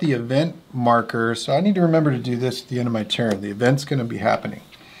tick up the event marker, so I need to remember to do this at the end of my turn. The event's going to be happening.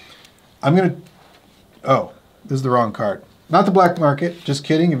 I'm going to... Oh, this is the wrong card. Not the black market, just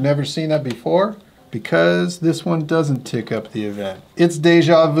kidding. You've never seen that before because this one doesn't tick up the event. It's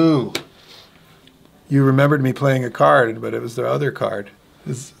Deja Vu. You remembered me playing a card, but it was the other card.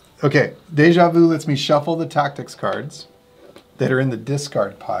 Okay, Deja Vu lets me shuffle the tactics cards that are in the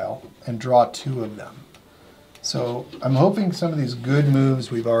discard pile and draw 2 of them. So I'm hoping some of these good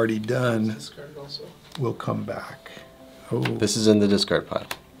moves we've already done will come back. Oh, This is in the discard pile.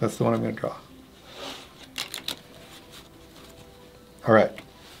 that's the one I'm going to draw. All right,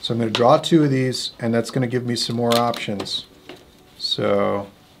 so I'm going to draw 2 of these, and that's going to give me some more options. So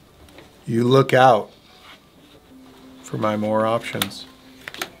you look out for my more options.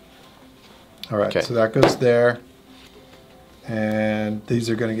 All right, Okay. so that goes there. And these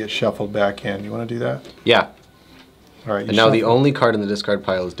are going to get shuffled back in. You want to do that? Yeah. All right. And now the only card in the discard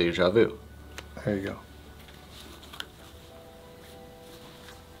pile is Deja Vu. There you go.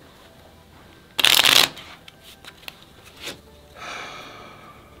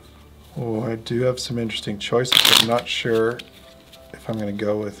 Oh, I do have some interesting choices, but I'm not sure if I'm going to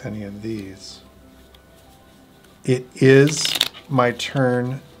go with any of these. It is my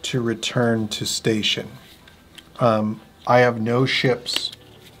turn to return to station. I have no ships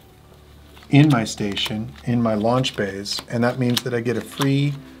in my station, in my launch bays, and that means that I get a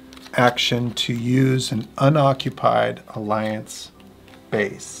free action to use an unoccupied Alliance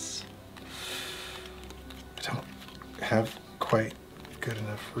base. I don't have quite good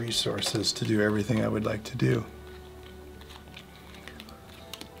enough resources to do everything I would like to do.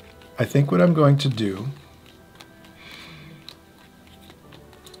 I think what I'm going to do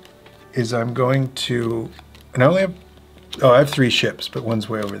is I'm going to, and I only have, I have 3 ships, but one's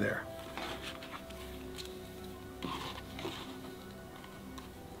way over there.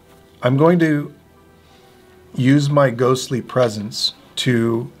 I'm going to use my ghostly presence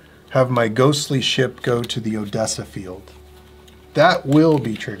to have my ghostly ship go to the Odessa field. That will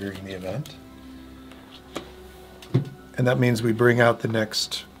be triggering the event. And that means we bring out the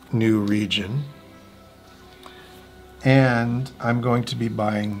next new region. And I'm going to be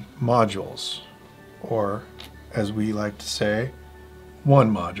buying modules, or as we like to say,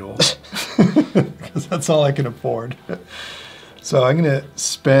 1 module, because that's all I can afford. So I'm going to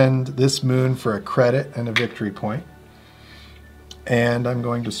spend this moon for a credit and a victory point. And I'm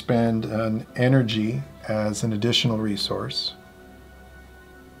going to spend an energy as an additional resource.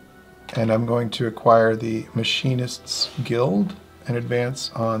 And I'm going to acquire the Machinists Guild and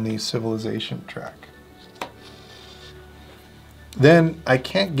advance on the civilization track. Then I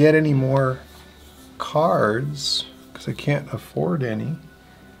can't get any more cards because I can't afford any.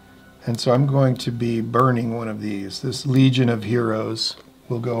 And so I'm going to be burning one of these. This Legion of Heroes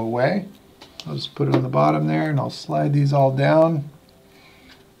will go away. I'll just put it on the bottom there and I'll slide these all down.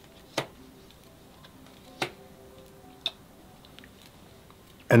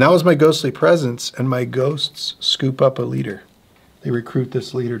 And that was my ghostly presence, and my ghosts scoop up a leader. They recruit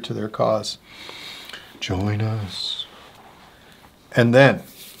this leader to their cause. Join us. And then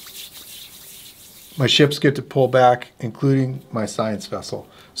my ships get to pull back, including my science vessel.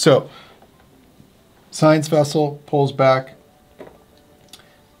 So science vessel pulls back,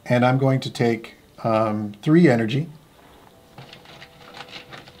 and I'm going to take 3 energy.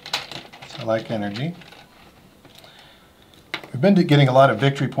 I like energy. We've been getting a lot of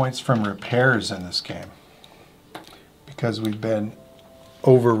victory points from repairs in this game because we've been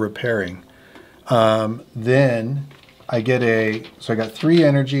over repairing. Then I get so I got 3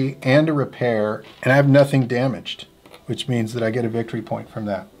 energy and a repair, and I have nothing damaged, which means that I get a victory point from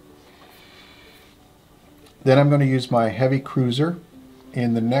that. Then I'm going to use my heavy cruiser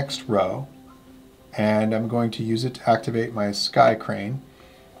in the next row, and I'm going to use it to activate my sky crane.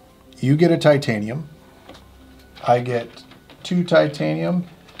 You get a titanium. I get 2 titanium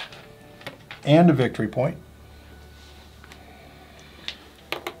and a victory point.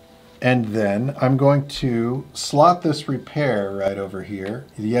 And then I'm going to slot this repair right over here.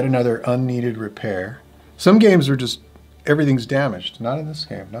 Yet another unneeded repair. Some games are just, everything's damaged. Not in this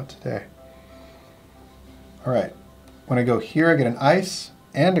game, not today. All right, when I go here, I get an ice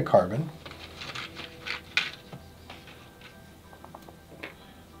and a carbon.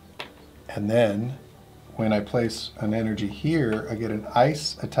 And then when I place an energy here, I get an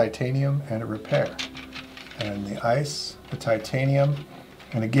ice, a titanium, and a repair. And the ice, the titanium,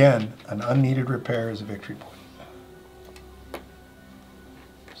 and again, an unneeded repair is a victory point.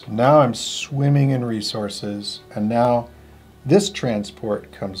 So now I'm swimming in resources, and now this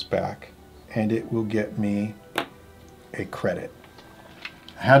transport comes back, and it will get me a credit.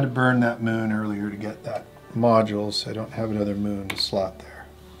 I had to burn that moon earlier to get that module, so I don't have another moon to slot there.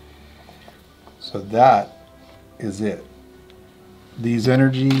 So that is it. These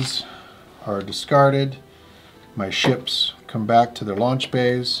energies are discarded. My ships come back to their launch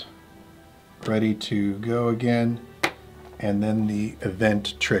bays, ready to go again, and then the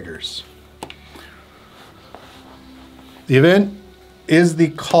event triggers. The event is the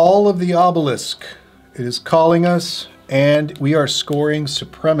Call of the Obelisk. It is calling us, and we are scoring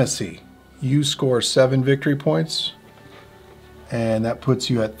supremacy. You score 7 victory points, and that puts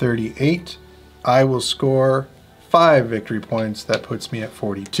you at 38. I will score 5 victory points. That puts me at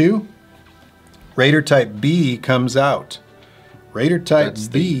 42. Raider Type B comes out. Raider Type That's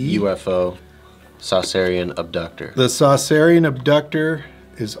B. the UFO Saucerian Abductor. The Saucerian Abductor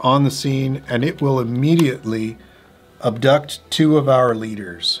is on the scene, and it will immediately abduct 2 of our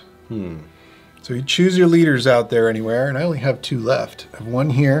leaders. So you choose your leaders out there anywhere, and I only have 2 left. I have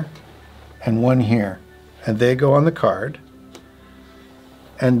one here and one here. And they go on the card.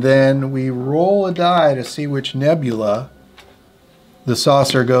 And then we roll a die to see which nebula the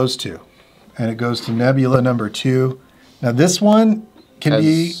saucer goes to. And it goes to nebula number 2. Now this one can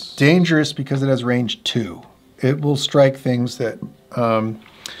be dangerous because it has range 2. It will strike things that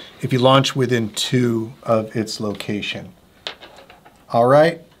if you launch within 2 of its location. All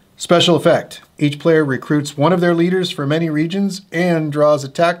right, special effect. Each player recruits one of their leaders from any regions and draws a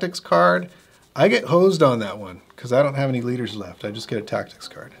tactics card. I get hosed on that one because I don't have any leaders left. I just get a tactics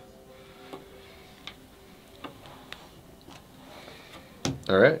card.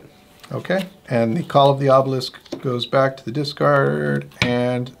 All right. Okay, and the Call of the Obelisk goes back to the discard,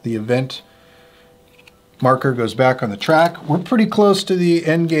 and the event marker goes back on the track. We're pretty close to the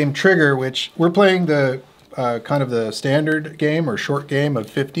end game trigger, which we're playing the kind of the standard game or short game of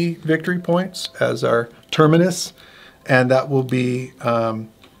 50 victory points as our terminus, and that will be,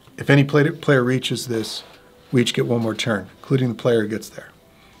 if any player reaches this, we each get 1 more turn, including the player who gets there,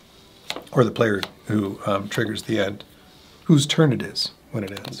 or the player who triggers the end, whose turn it is when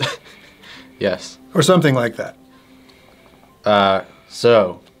it ends. Yes. Or something like that. My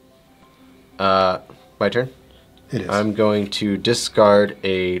turn? It is. I'm going to discard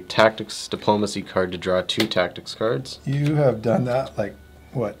a tactics diplomacy card to draw 2 tactics cards. You have done that like,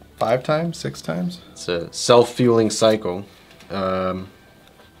 what, 5 times, 6 times? It's a self-fueling cycle. I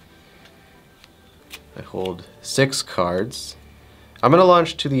hold 6 cards. I'm going to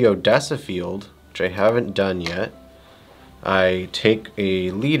launch to the Odessa field, which I haven't done yet. I take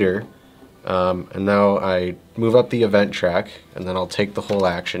a leader, and now I move up the event track, and then I'll take the whole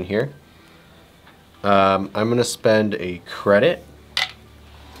action here. I'm going to spend a credit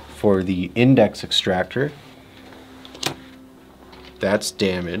for the index extractor. That's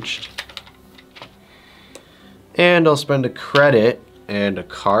damaged. And I'll spend a credit and a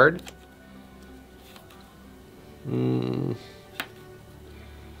card. How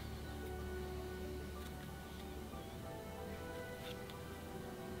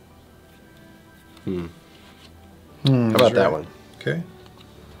about that one? Okay.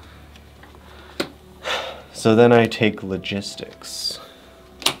 So then I take logistics.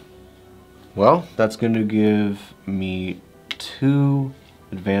 Well, that's going to give me 2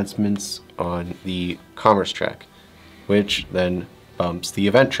 advancements on the commerce track, which then bumps the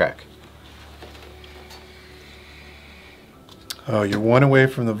event track. Oh, you're 1 away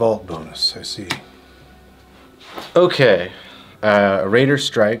from the vault bonus, I see. Okay. A Raider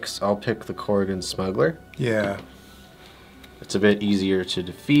strikes. I'll pick the Corrigan Smuggler. Yeah. It's a bit easier to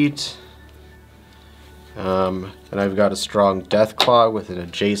defeat. And I've got a strong Deathclaw with an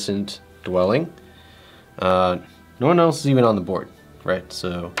adjacent dwelling. No one else is even on the board, right?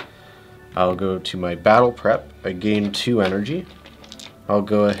 So I'll go to my battle prep. I gain 2 energy. I'll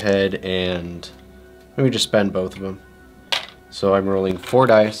go ahead and maybe just spend both of them. So I'm rolling 4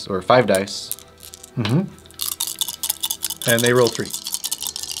 dice, or 5 dice. Mm-hmm. And they roll 3.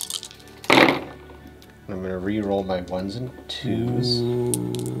 I'm going to re-roll my 1s and 2s.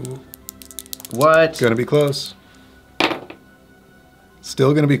 Ooh. What? Gonna be close.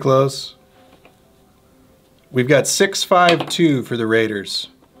 Still gonna be close. We've got 6-5-2 for the Raiders.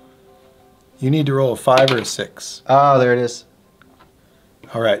 You need to roll a 5 or a 6. Oh, there it is.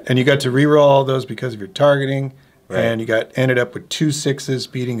 All right, and you got to re-roll all those because of your targeting, right. And you ended up with 2 6s,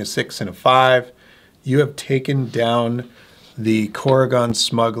 beating a 6 and a 5. You have taken down the Corrigan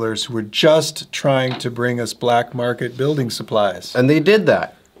smugglers who were just trying to bring us black market building supplies. And they did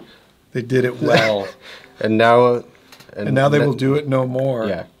that. They did it well. And now they will do it no more.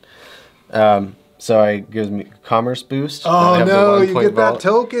 Yeah. So it gives me a commerce boost. Oh no, you get that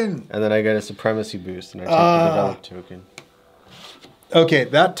token. And then I get a supremacy boost, and I take the develop token. Okay,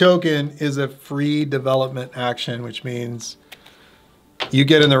 that token is a free development action, which means you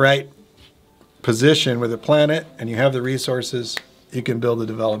get in the right position with a planet and you have the resources, you can build a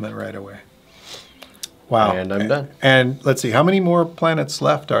development right away. Wow. And I'm done. And let's see, how many more planets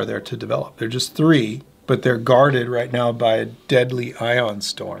left are there to develop? They're just 3, but they're guarded right now by a deadly ion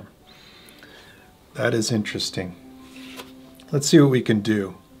storm. That is interesting. Let's see what we can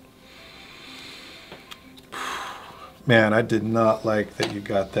do. Man, I did not like that you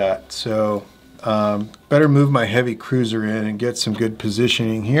got that. So better move my heavy cruiser in and get some good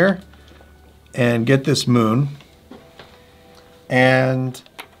positioning here and get this moon. And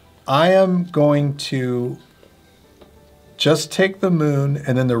I am going to just take the moon,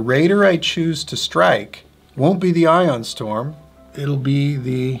 and then the raider I choose to strike won't be the ion storm. It'll be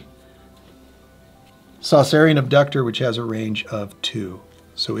the Saucerian abductor, which has a range of 2.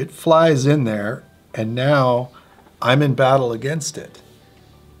 So it flies in there, and now I'm in battle against it.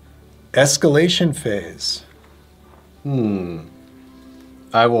 Escalation phase.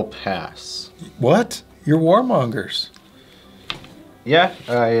 I will pass. What? You're warmongers. Yeah,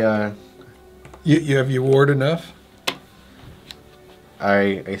 I You have you ward enough?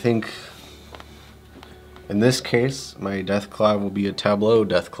 I think in this case, my Deathclaw will be a tableau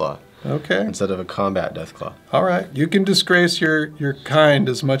Deathclaw. Okay. Instead of a combat Deathclaw. All right. You can disgrace your kind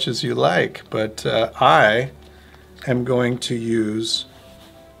as much as you like, but I am going to use...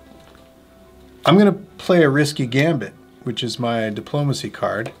 I'm going to play a risky gambit, which is my diplomacy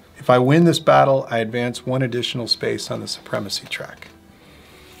card. If I win this battle, I advance 1 additional space on the supremacy track.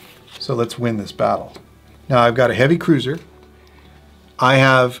 So let's win this battle. Now I've got a heavy cruiser. I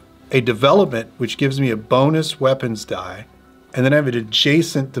have a development, which gives me a bonus weapons die. And then I have an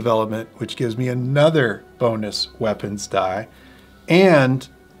adjacent development, which gives me another bonus weapons die. And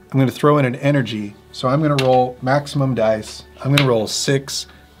I'm going to throw in an energy. So I'm going to roll maximum dice. I'm going to roll 6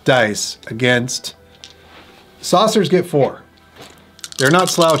 dice against... Saucers get 4. They're not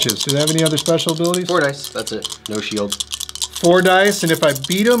slouches. Do they have any other special abilities? 4 dice, that's it. No shield. 4 dice, and if I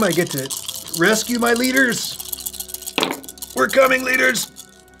beat them, I get to rescue my leaders. We're coming, leaders.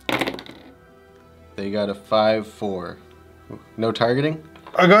 They got a 5-4. No targeting?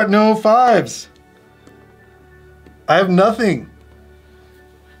 I got no 5s. I have nothing.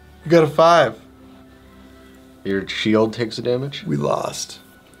 You got a 5. Your shield takes a damage? We lost.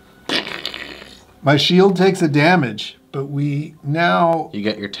 My shield takes a damage, but we now... You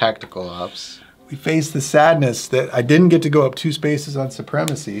get your tactical ops. We face the sadness that I didn't get to go up 2 spaces on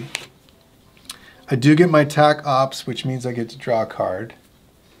supremacy. I do get my tac ops, which means I get to draw a card.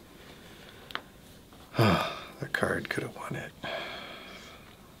 The card could have won it.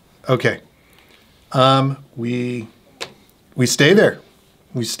 Okay. We stay there.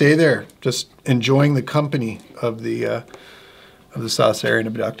 We stay there, just enjoying the company of the Saucerian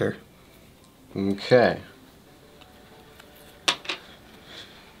abductor. Okay.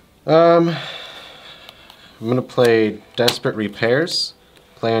 I'm gonna play Desperate Repairs.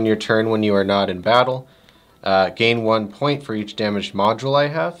 Play on your turn when you are not in battle. Gain 1 point for each damaged module I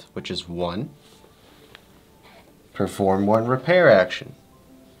have, which is 1. Perform 1 repair action.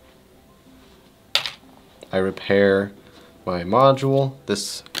 I repair my module.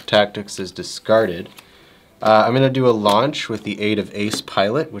 This tactics is discarded. I'm going to do a launch with the aid of Ace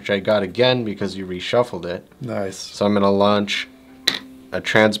Pilot, which I got again because you reshuffled it. Nice. So I'm going to launch a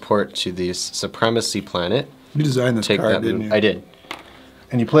transport to this Supremacy planet. You designed this card, didn't you? I did.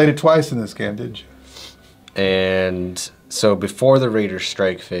 And you played it twice in this game, did you? And so before the Raider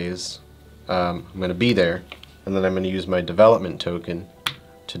Strike phase, I'm going to be there, and then I'm going to use my development token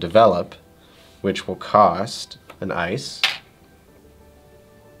to develop, which will cost an ice,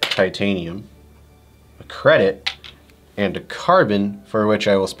 titanium, a credit, and a carbon, for which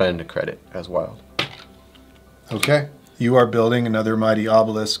I will spend a credit as well. Okay. You are building another mighty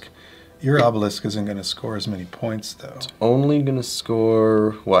obelisk. Your obelisk isn't going to score as many points, though. It's only going to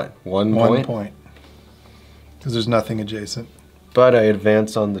score, what, 1 point? 1 point. Because there's nothing adjacent. But I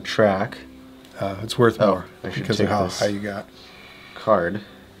advance on the track. It's worth more I should because take of how this high you got. Card.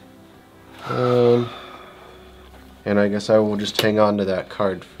 And I guess I will just hang on to that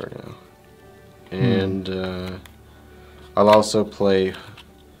card for now. And I'll also play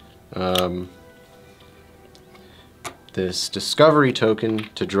this discovery token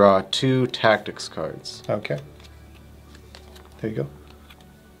to draw 2 tactics cards. Okay. There you go.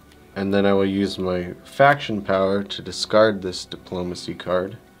 And then I will use my faction power to discard this diplomacy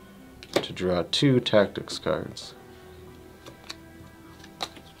card to draw 2 tactics cards.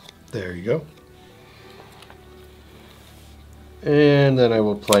 There you go. And then I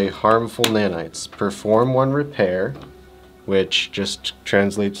will play Harmful Nanites. Perform 1 repair, which just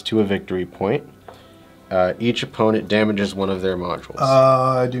translates to a victory point. Each opponent damages one of their modules.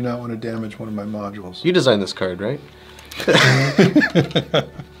 I do not want to damage one of my modules. You designed this card, right?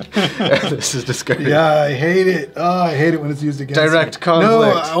 This is discarded. Yeah, I hate it. Oh, I hate it when it's used against Direct me.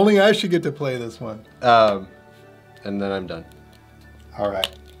 conflict. No, only I should get to play this one. And then I'm done. All right.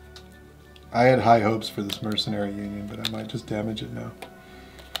 I had high hopes for this mercenary union, but I might just damage it now.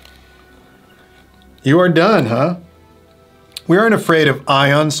 You are done, huh? We aren't afraid of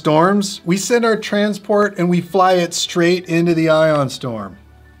ion storms. We send our transport and we fly it straight into the ion storm.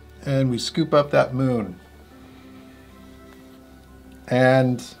 And we scoop up that moon.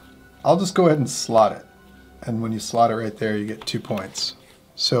 And I'll just go ahead and slot it. And when you slot it right there, you get 2 points.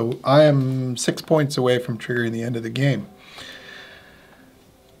 So I am 6 points away from triggering the end of the game.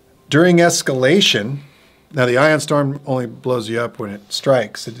 During escalation, now the ion storm only blows you up when it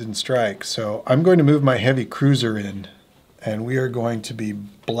strikes. It didn't strike. So I'm going to move my heavy cruiser in, and we are going to be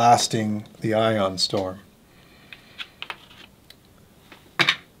blasting the ion storm.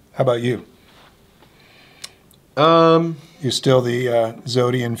 How about you? You're still the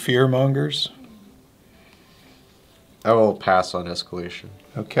Zodian fearmongers? I will pass on escalation.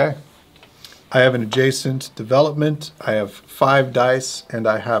 Okay. I have an adjacent development. I have 5 dice, and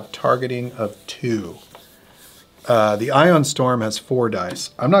I have targeting of 2. The ion storm has 4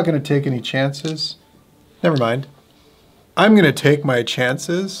 dice. I'm not going to take any chances. Never mind. I'm going to take my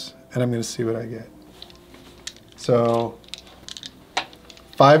chances, and I'm going to see what I get. So,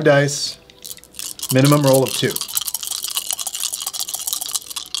 5 dice, minimum roll of 2.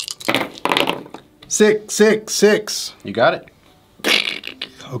 6, 6, 6. You got it.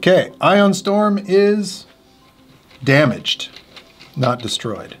 Okay, ion storm is damaged, not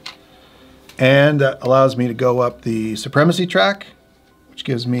destroyed. And that allows me to go up the supremacy track, which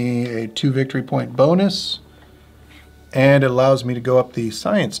gives me a 2 victory point bonus. And it allows me to go up the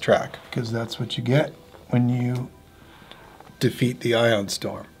science track, because that's what you get when you defeat the ion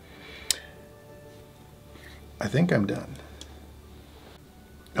storm. I think I'm done.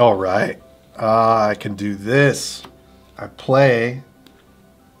 All right. I can do this. I play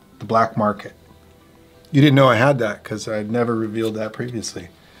the black market. You didn't know I had that because I'd never revealed that previously.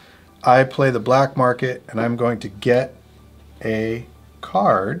 I play the black market, and I'm going to get a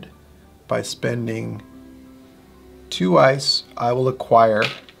card by spending 2 ice. I will acquire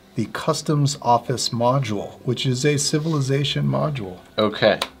the Customs Office module, which is a civilization module.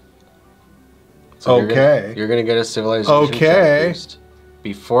 Okay. So okay. You're gonna get a civilization check boost.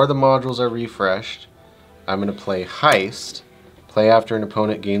 Before the modules are refreshed, I'm gonna play Heist. Play after an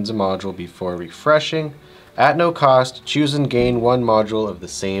opponent gains a module before refreshing. At no cost, choose and gain 1 module of the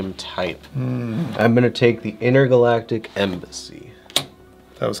same type. I'm gonna take the Intergalactic Embassy.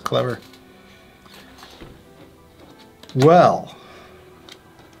 That was clever. Well,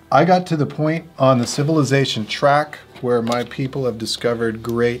 I got to the point on the civilization track where my people have discovered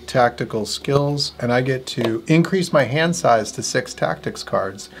great tactical skills, and I get to increase my hand size to 6 tactics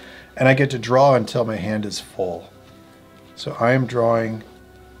cards, and I get to draw until my hand is full. So I am drawing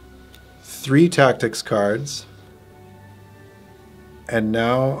 3 tactics cards, and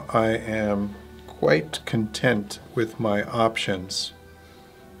now I am quite content with my options.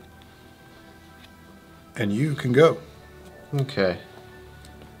 And you can go. Okay.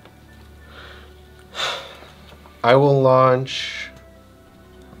 I will launch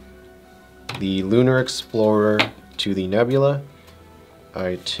the Lunar Explorer to the Nebula.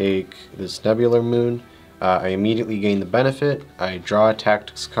 I take this Nebular Moon. I immediately gain the benefit. I draw a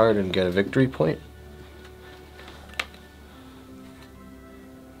tactics card and get a victory point.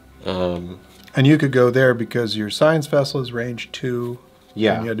 And you could go there because your science vessel is range 2.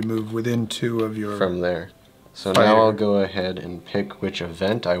 Yeah. And you had to move within 2 of your... From there. So fire. now I'll go ahead and pick which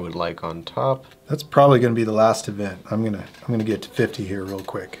event I would like on top. That's probably going to be the last event. I'm gonna get to 50 here real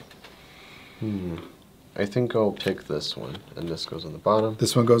quick. I think I'll pick this one, and this goes on the bottom.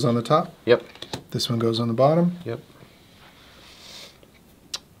 This one goes on the top? Yep. This one goes on the bottom? Yep.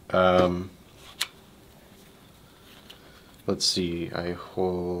 Let's see, I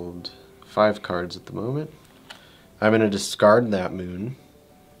hold 5 cards at the moment. I'm going to discard that moon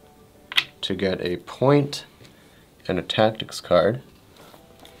to get a point and a tactics card.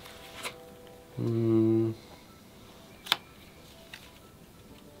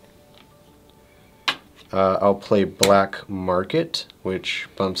 I'll play Black Market, which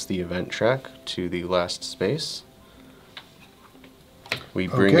bumps the event track to the last space. We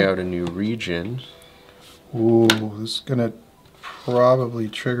bring out a new region. Ooh, this is going to probably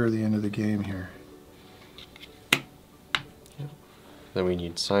trigger the end of the game here. Then we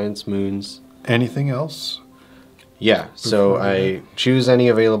need Science Moons. Anything else? Yeah, so I choose any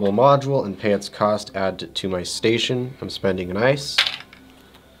available module and pay its cost, add it to my station. I'm spending an ice.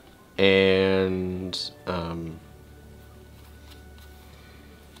 And I'm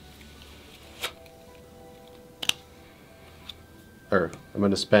going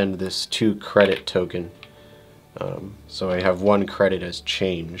to spend this 2 credit token. So I have 1 credit as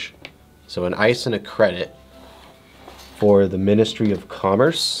change. So an ice and a credit for the Ministry of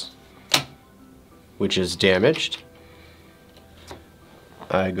Commerce, which is damaged.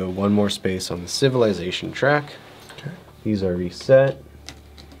 I go one more space on the civilization track. Okay. These are reset.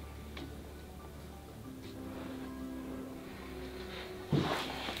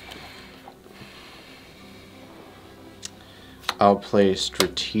 I'll play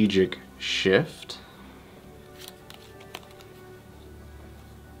strategic shift.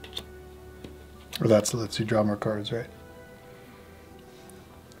 Or that lets you draw more cards, right?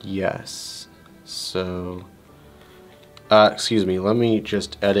 Yes. So, excuse me, let me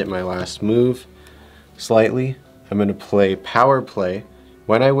just edit my last move slightly. I'm going to play power play.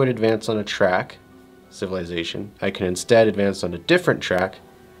 When I would advance on a track, civilization, I can instead advance on a different track,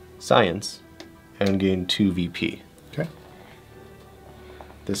 science, and gain 2 VP. Okay.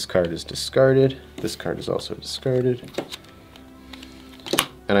 This card is discarded. This card is also discarded.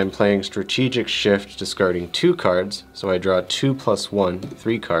 And I'm playing strategic shift, discarding 2 cards. So I draw 2 + 1,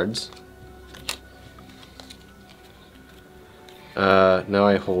 3 cards. Now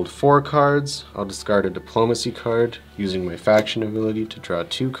I hold 4 cards. I'll discard a diplomacy card using my faction ability to draw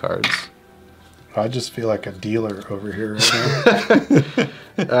 2 cards. I just feel like a dealer over here right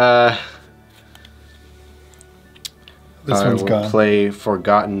now. This one's gone. Play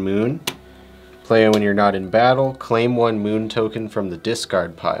Forgotten Moon. Play when you're not in battle. Claim 1 moon token from the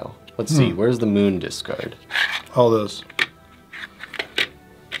discard pile. Let's see, where's the moon discard? All those.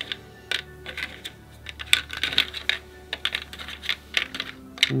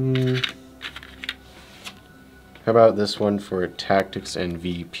 How about this one for tactics and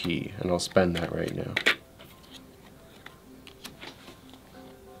VP? And I'll spend that right now.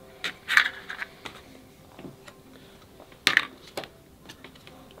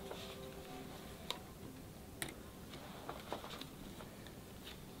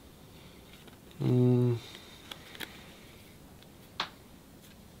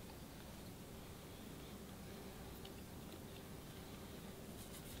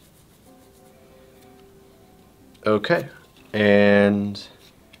 Okay, and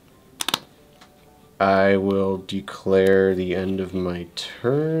I will declare the end of my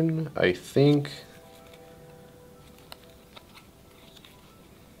turn, I think.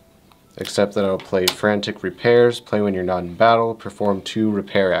 Except that I'll play Frantic Repairs, play when you're not in battle, perform 2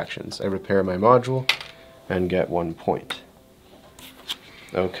 repair actions. I repair my module and get 1 point.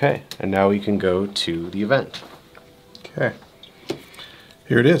 Okay, and now we can go to the event. Okay.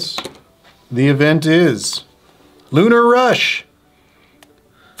 Here it is. The event is Lunar Rush.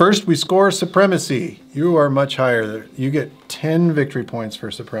 First, we score Supremacy. You are much higher. You get 10 victory points for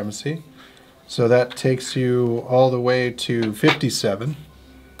Supremacy. So that takes you all the way to 57.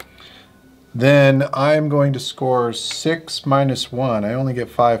 Then I'm going to score 6 minus 1. I only get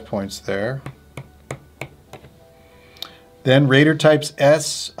 5 points there. Then Raider types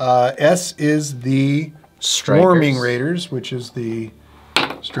S. S is the Swarming Raiders, which is the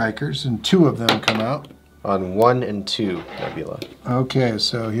Strikers, and 2 of them come out. On 1 and 2, Nebula. Okay,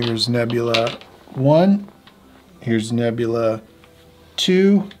 so here's Nebula 1. Here's Nebula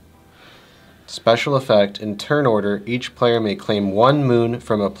 2. Special effect, in turn order, each player may claim 1 moon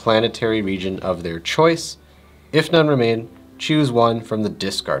from a planetary region of their choice. If none remain, choose 1 from the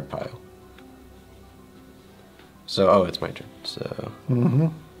discard pile. So, oh, it's my turn. So,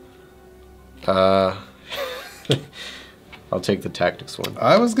 I'll take the tactics one.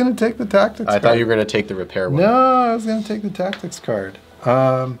 I was going to take the tactics card. I thought you were going to take the repair one. No, I was going to take the tactics card.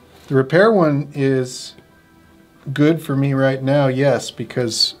 The repair one is good for me right now, yes,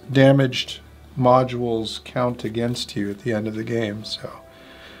 because damaged modules count against you at the end of the game. So,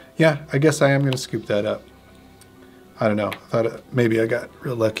 yeah, I guess I am going to scoop that up. I don't know. I thought maybe I got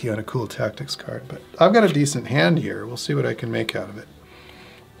real lucky on a cool tactics card, but I've got a decent hand here. We'll see what I can make out of it.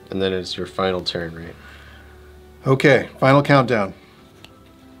 And then it's your final turn, right? Okay, final countdown.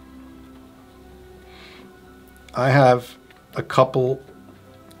 I have a couple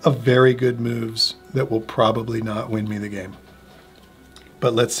of very good moves that will probably not win me the game.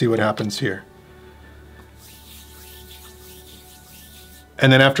 But let's see what happens here.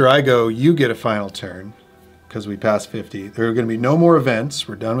 And then after I go, you get a final turn, because we passed 50. There are going to be no more events.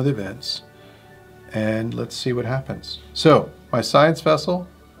 We're done with events. And let's see what happens. So, my science vessel,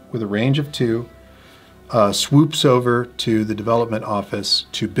 with a range of 2, swoops over to the development office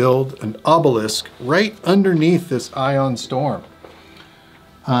to build an obelisk right underneath this ion storm.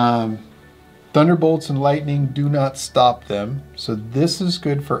 Thunderbolts and lightning do not stop them. So this is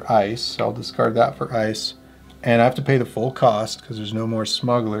good for ice. I'll discard that for ice. And I have to pay the full cost because there's no more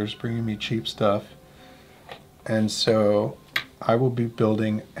smugglers bringing me cheap stuff. And so I will be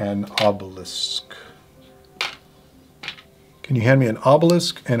building an obelisk. Can you hand me an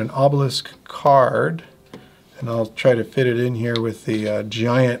obelisk and an obelisk card? And I'll try to fit it in here with the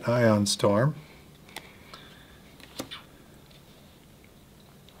giant ion storm.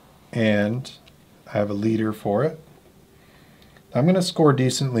 And I have a leader for it. I'm going to score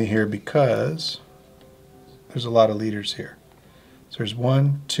decently here because there's a lot of leaders here. So there's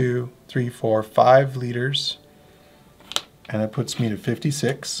 1, 2, 3, 4, 5 leaders, and that puts me to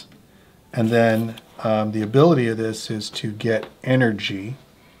 56. And then the ability of this is to get energy.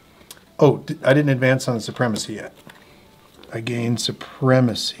 Oh, I didn't advance on the supremacy yet. I gained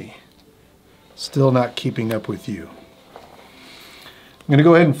supremacy. Still not keeping up with you. I'm going to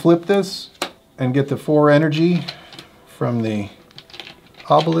go ahead and flip this and get the 4 energy from the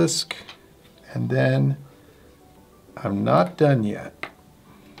obelisk, and then I'm not done yet.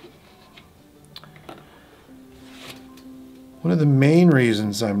 One of the main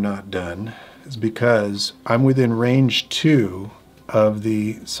reasons I'm not done is because I'm within range 2 of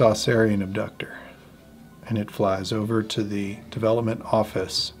the Saucerian abductor, and it flies over to the development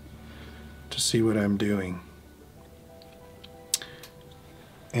office to see what I'm doing.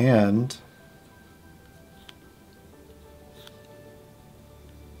 And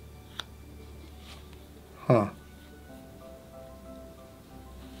that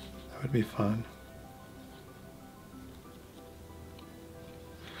would be fun.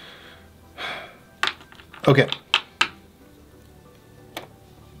 Okay.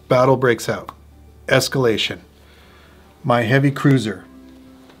 Battle breaks out. Escalation. My heavy cruiser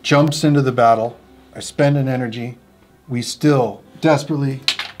jumps into the battle. I spend an energy. We still desperately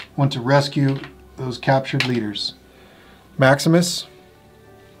want to rescue those captured leaders. Maximus?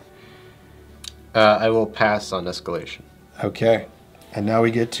 I will pass on escalation. Okay. And now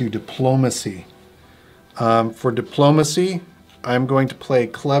we get to diplomacy. For diplomacy, I'm going to play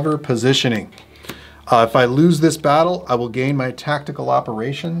clever positioning. If I lose this battle, I will gain my tactical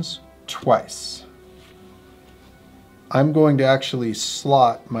operations twice. I'm going to actually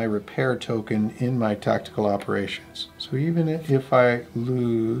slot my repair token in my tactical operations. So even if I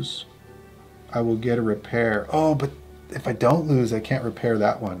lose, I will get a repair. Oh, but if I don't lose, I can't repair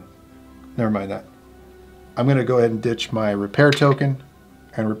that one. Never mind that. I'm going to go ahead and ditch my repair token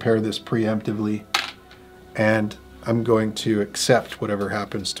and repair this preemptively. And I'm going to accept whatever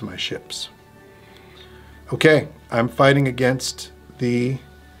happens to my ships. Okay, I'm fighting against the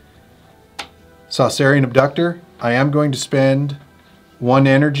Saucerian abductor. I am going to spend 1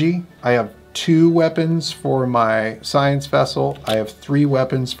 energy. I have 2 weapons for my science vessel. I have 3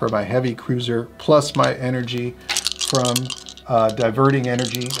 weapons for my heavy cruiser, plus my energy from diverting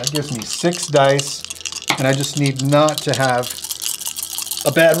energy. That gives me 6 dice, and I just need not to have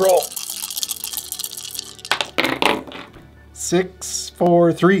a bad roll. 6,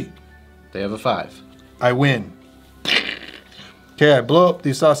 4, 3. They have a 5. I win. Okay, I blow up the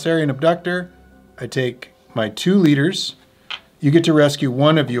Saucerian abductor. I take my 2 leaders. You get to rescue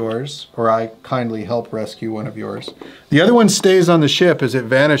one of yours, or I kindly help rescue one of yours. The other one stays on the ship as it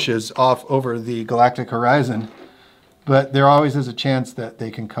vanishes off over the galactic horizon, but there always is a chance that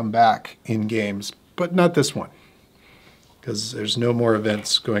they can come back in games, but not this one, because there's no more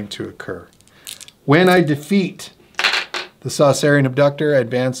events going to occur. When I defeat the Saucerian abductor, I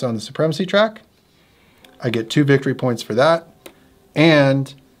advance on the supremacy track. I get 2 victory points for that,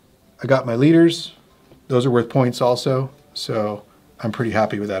 and I got my leaders. Those are worth points also, so I'm pretty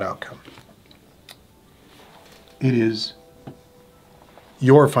happy with that outcome. It is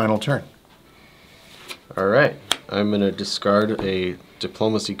your final turn. All right, I'm going to discard a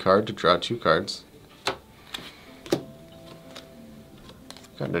diplomacy card to draw 2 cards.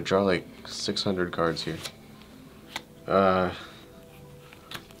 Got to draw like 600 cards here.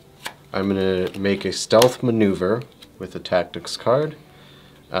 I'm going to make a stealth maneuver with a tactics card.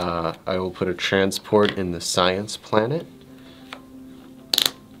 I will put a transport in the science planet.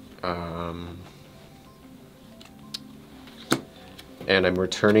 And I'm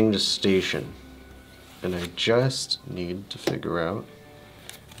returning to station. And I just need to figure out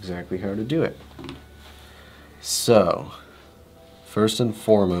exactly how to do it. So, first and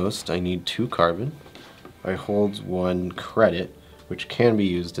foremost, I need 2 carbon. I hold 1 credit, which can be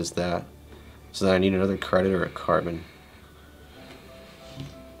used as that. So then I need another credit or a carbon.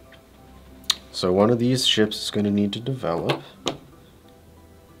 So one of these ships is going to need to develop.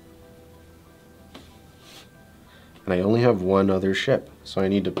 And I only have 1 other ship, so I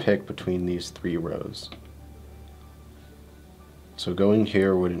need to pick between these 3 rows. So going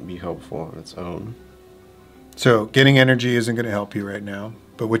here wouldn't be helpful on its own. So getting energy isn't going to help you right now,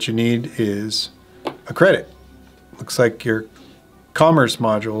 but what you need is a credit. Looks like your commerce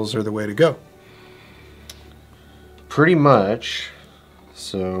modules are the way to go. Pretty much.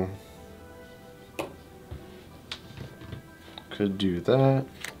 So Could do that.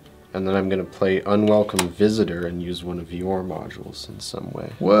 And then I'm going to play Unwelcome Visitor and use one of your modules in some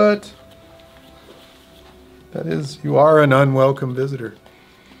way. What? That is, you are an unwelcome visitor.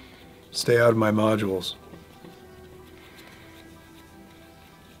 Stay out of my modules.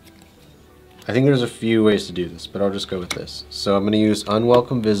 I think there's a few ways to do this, but I'll just go with this. So I'm going to use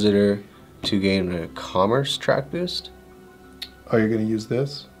Unwelcome Visitor to gain a Commerce track boost. Oh, you're going to use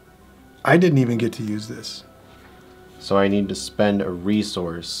this? I didn't even get to use this. So I need to spend a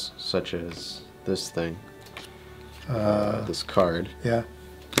resource, such as this thing, this card, yeah,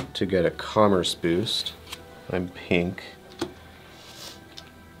 to get a Commerce boost. I'm pink.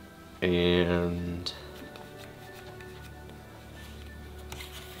 And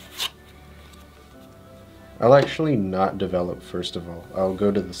I'll actually not develop first of all. I'll go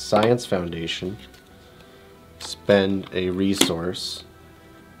to the Science Foundation, spend a resource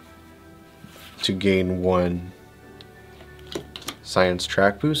to gain 1 Science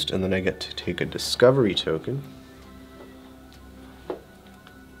track boost, and then I get to take a Discovery token,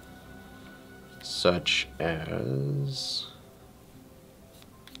 such as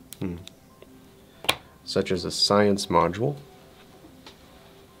a Science module.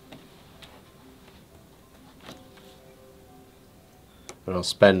 And I'll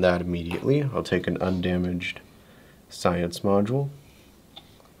spend that immediately. I'll take an undamaged Science module.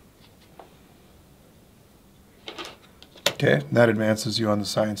 Okay, that advances you on the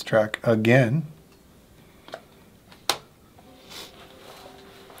Science track again.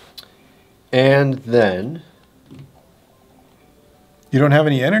 And then you don't have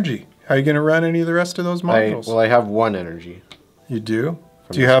any energy. How are you going to run any of the rest of those modules? I have 1 energy. You do?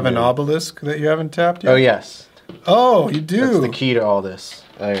 Do you have an obelisk that you haven't tapped yet? Oh, yes. Oh, you do. That's the key to all this.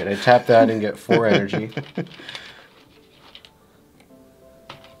 All right, I tap that and get 4 energy.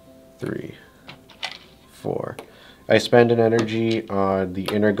 3, 4. I spend an energy on the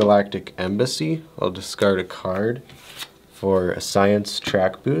Intergalactic Embassy. I'll discard a card for a Science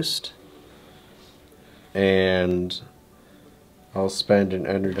track boost. And I'll spend an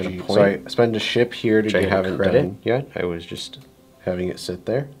energy. So I spend a ship here to get a credit yet. I was just having it sit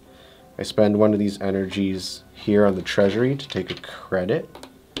there. I spend one of these energies here on the treasury to take a credit.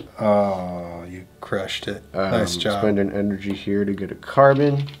 Oh, you crushed it. Nice job. Spend an energy here to get a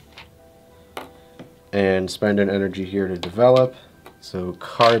carbon. And spend an energy here to develop. So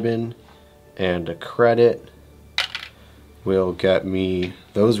carbon and a credit will get me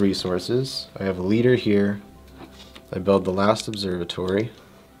those resources. I have a leader here. I build the last observatory.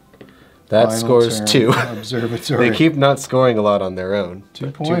 That scores 2. Observatory. They keep not scoring a lot on their own.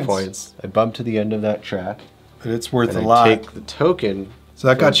 2 points. 2 points. I bump to the end of that track. But it's worth and a lot. I take the token. So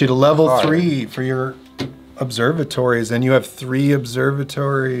that got you to level 3 for your observatories, and you have 3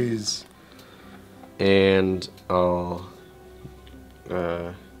 observatories. And I'll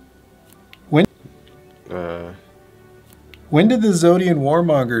when did the Zodian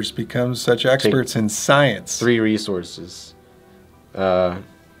warmongers become such experts in science? 3 resources. Yeah.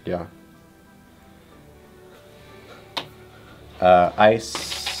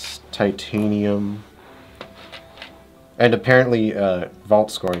 Ice, titanium, and apparently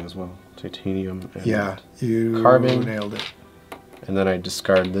vault scoring as well. Titanium and you carbon. Nailed it. And then I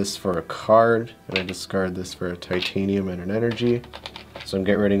discard this for a card, and I discard this for a titanium and an energy. So I'm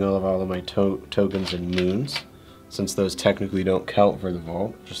getting rid of all of my tokens and moons, since those technically don't count for the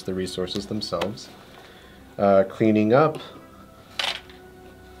vault, just the resources themselves. Cleaning up.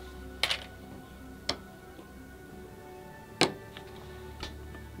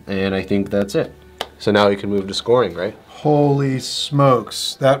 And I think that's it. So now we can move to scoring, right? Holy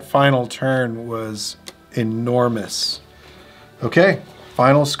smokes, that final turn was enormous. Okay,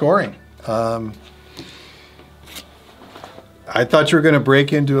 final scoring. I thought you were going to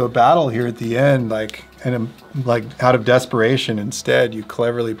break into a battle here at the end, like out of desperation. Instead, you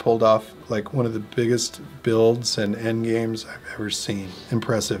cleverly pulled off like one of the biggest builds and end games I've ever seen.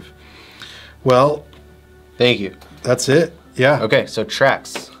 Impressive. Well, thank you. That's it. Yeah. Okay, so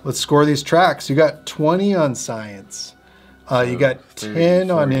tracks. Let's score these tracks. You got 20 on science. You got 10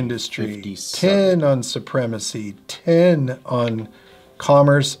 40, on industry, 57. 10 on supremacy, 10 on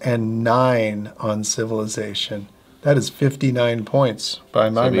commerce, and 9 on civilization. That is 59 points by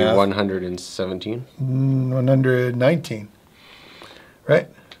my math. 117? 119. Right?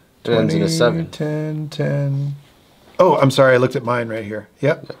 It ends in a 7. 10, 10. Oh, I'm sorry. I looked at mine right here.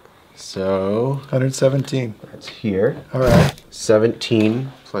 Yep. So 117. That's here. All right.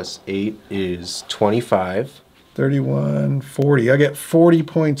 17 plus 8 is 25. 31, 40. I get 40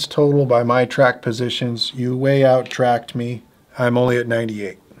 points total by my track positions. You way out-tracked me. I'm only at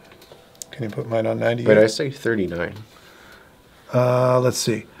 98. Can you put mine on 98? But I say 39. Let's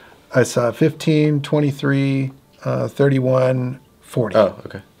see. I saw 15, 23, 31, 40. Oh,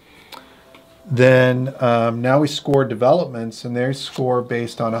 okay. Then now we score developments, and they score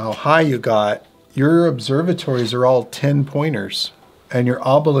based on how high you got. Your observatories are all 10 pointers, and your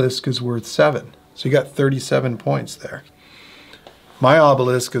obelisk is worth 7. So you got 37 points there. My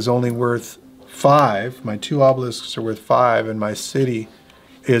obelisk is only worth 5. My 2 obelisks are worth 5, and my city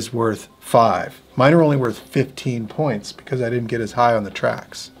is worth 5. Mine are only worth 15 points because I didn't get as high on the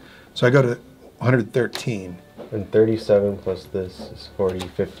tracks. So I go to 113. And 37 plus this is 40,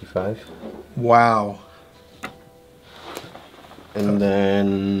 55. Wow. And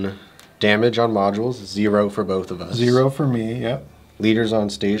then damage on modules, 0 for both of us. 0 for me, yep. Leaders on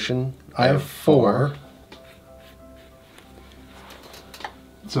station, I have 4.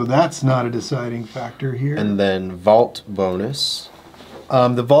 So that's not a deciding factor here. And then vault bonus.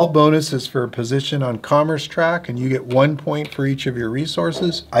 The vault bonus is for a position on commerce track, and you get 1 point for each of your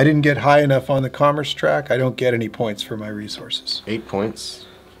resources. I didn't get high enough on the commerce track. I don't get any points for my resources. 8 points.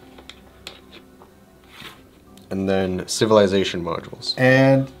 And then civilization modules.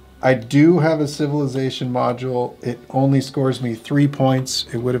 And I do have a civilization module. It only scores me 3 points.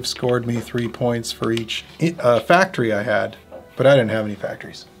 It would have scored me 3 points for each factory I had, but I didn't have any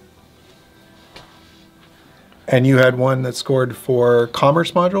factories. And you had one that scored for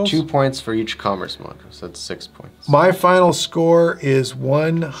commerce modules? 2 points for each commerce module, so that's 6 points. My final score is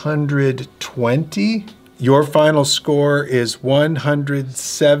 120. Your final score is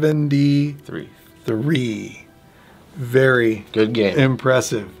 173. Very good game.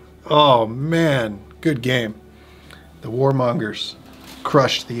 Impressive. Oh man, good game. The warmongers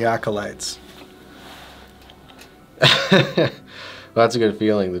crushed the acolytes. Well, that's a good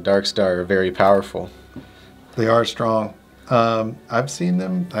feeling. The Dark Star are very powerful. They are strong. I've seen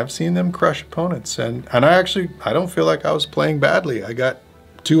them crush opponents, and I don't feel like I was playing badly. I got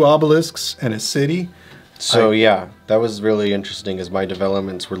 2 obelisks and a city. So yeah, that was really interesting, as my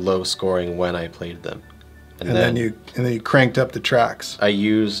developments were low scoring when I played them. And then you cranked up the tracks. I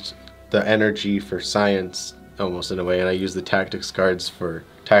used the energy for science almost in a way, and I used the tactics cards for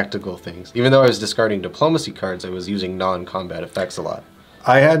tactical things. Even though I was discarding diplomacy cards, I was using non-combat effects a lot.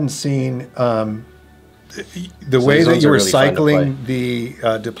 I hadn't seen the way that you were really cycling the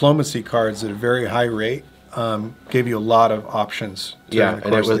diplomacy cards at a very high rate. Gave you a lot of options. Yeah,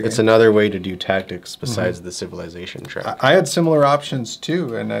 and it's another way to do tactics besides the civilization track. I had similar options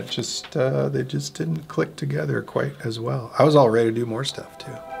too, and that just they just didn't click together quite as well. I was all ready to do more stuff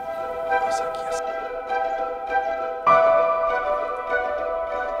too.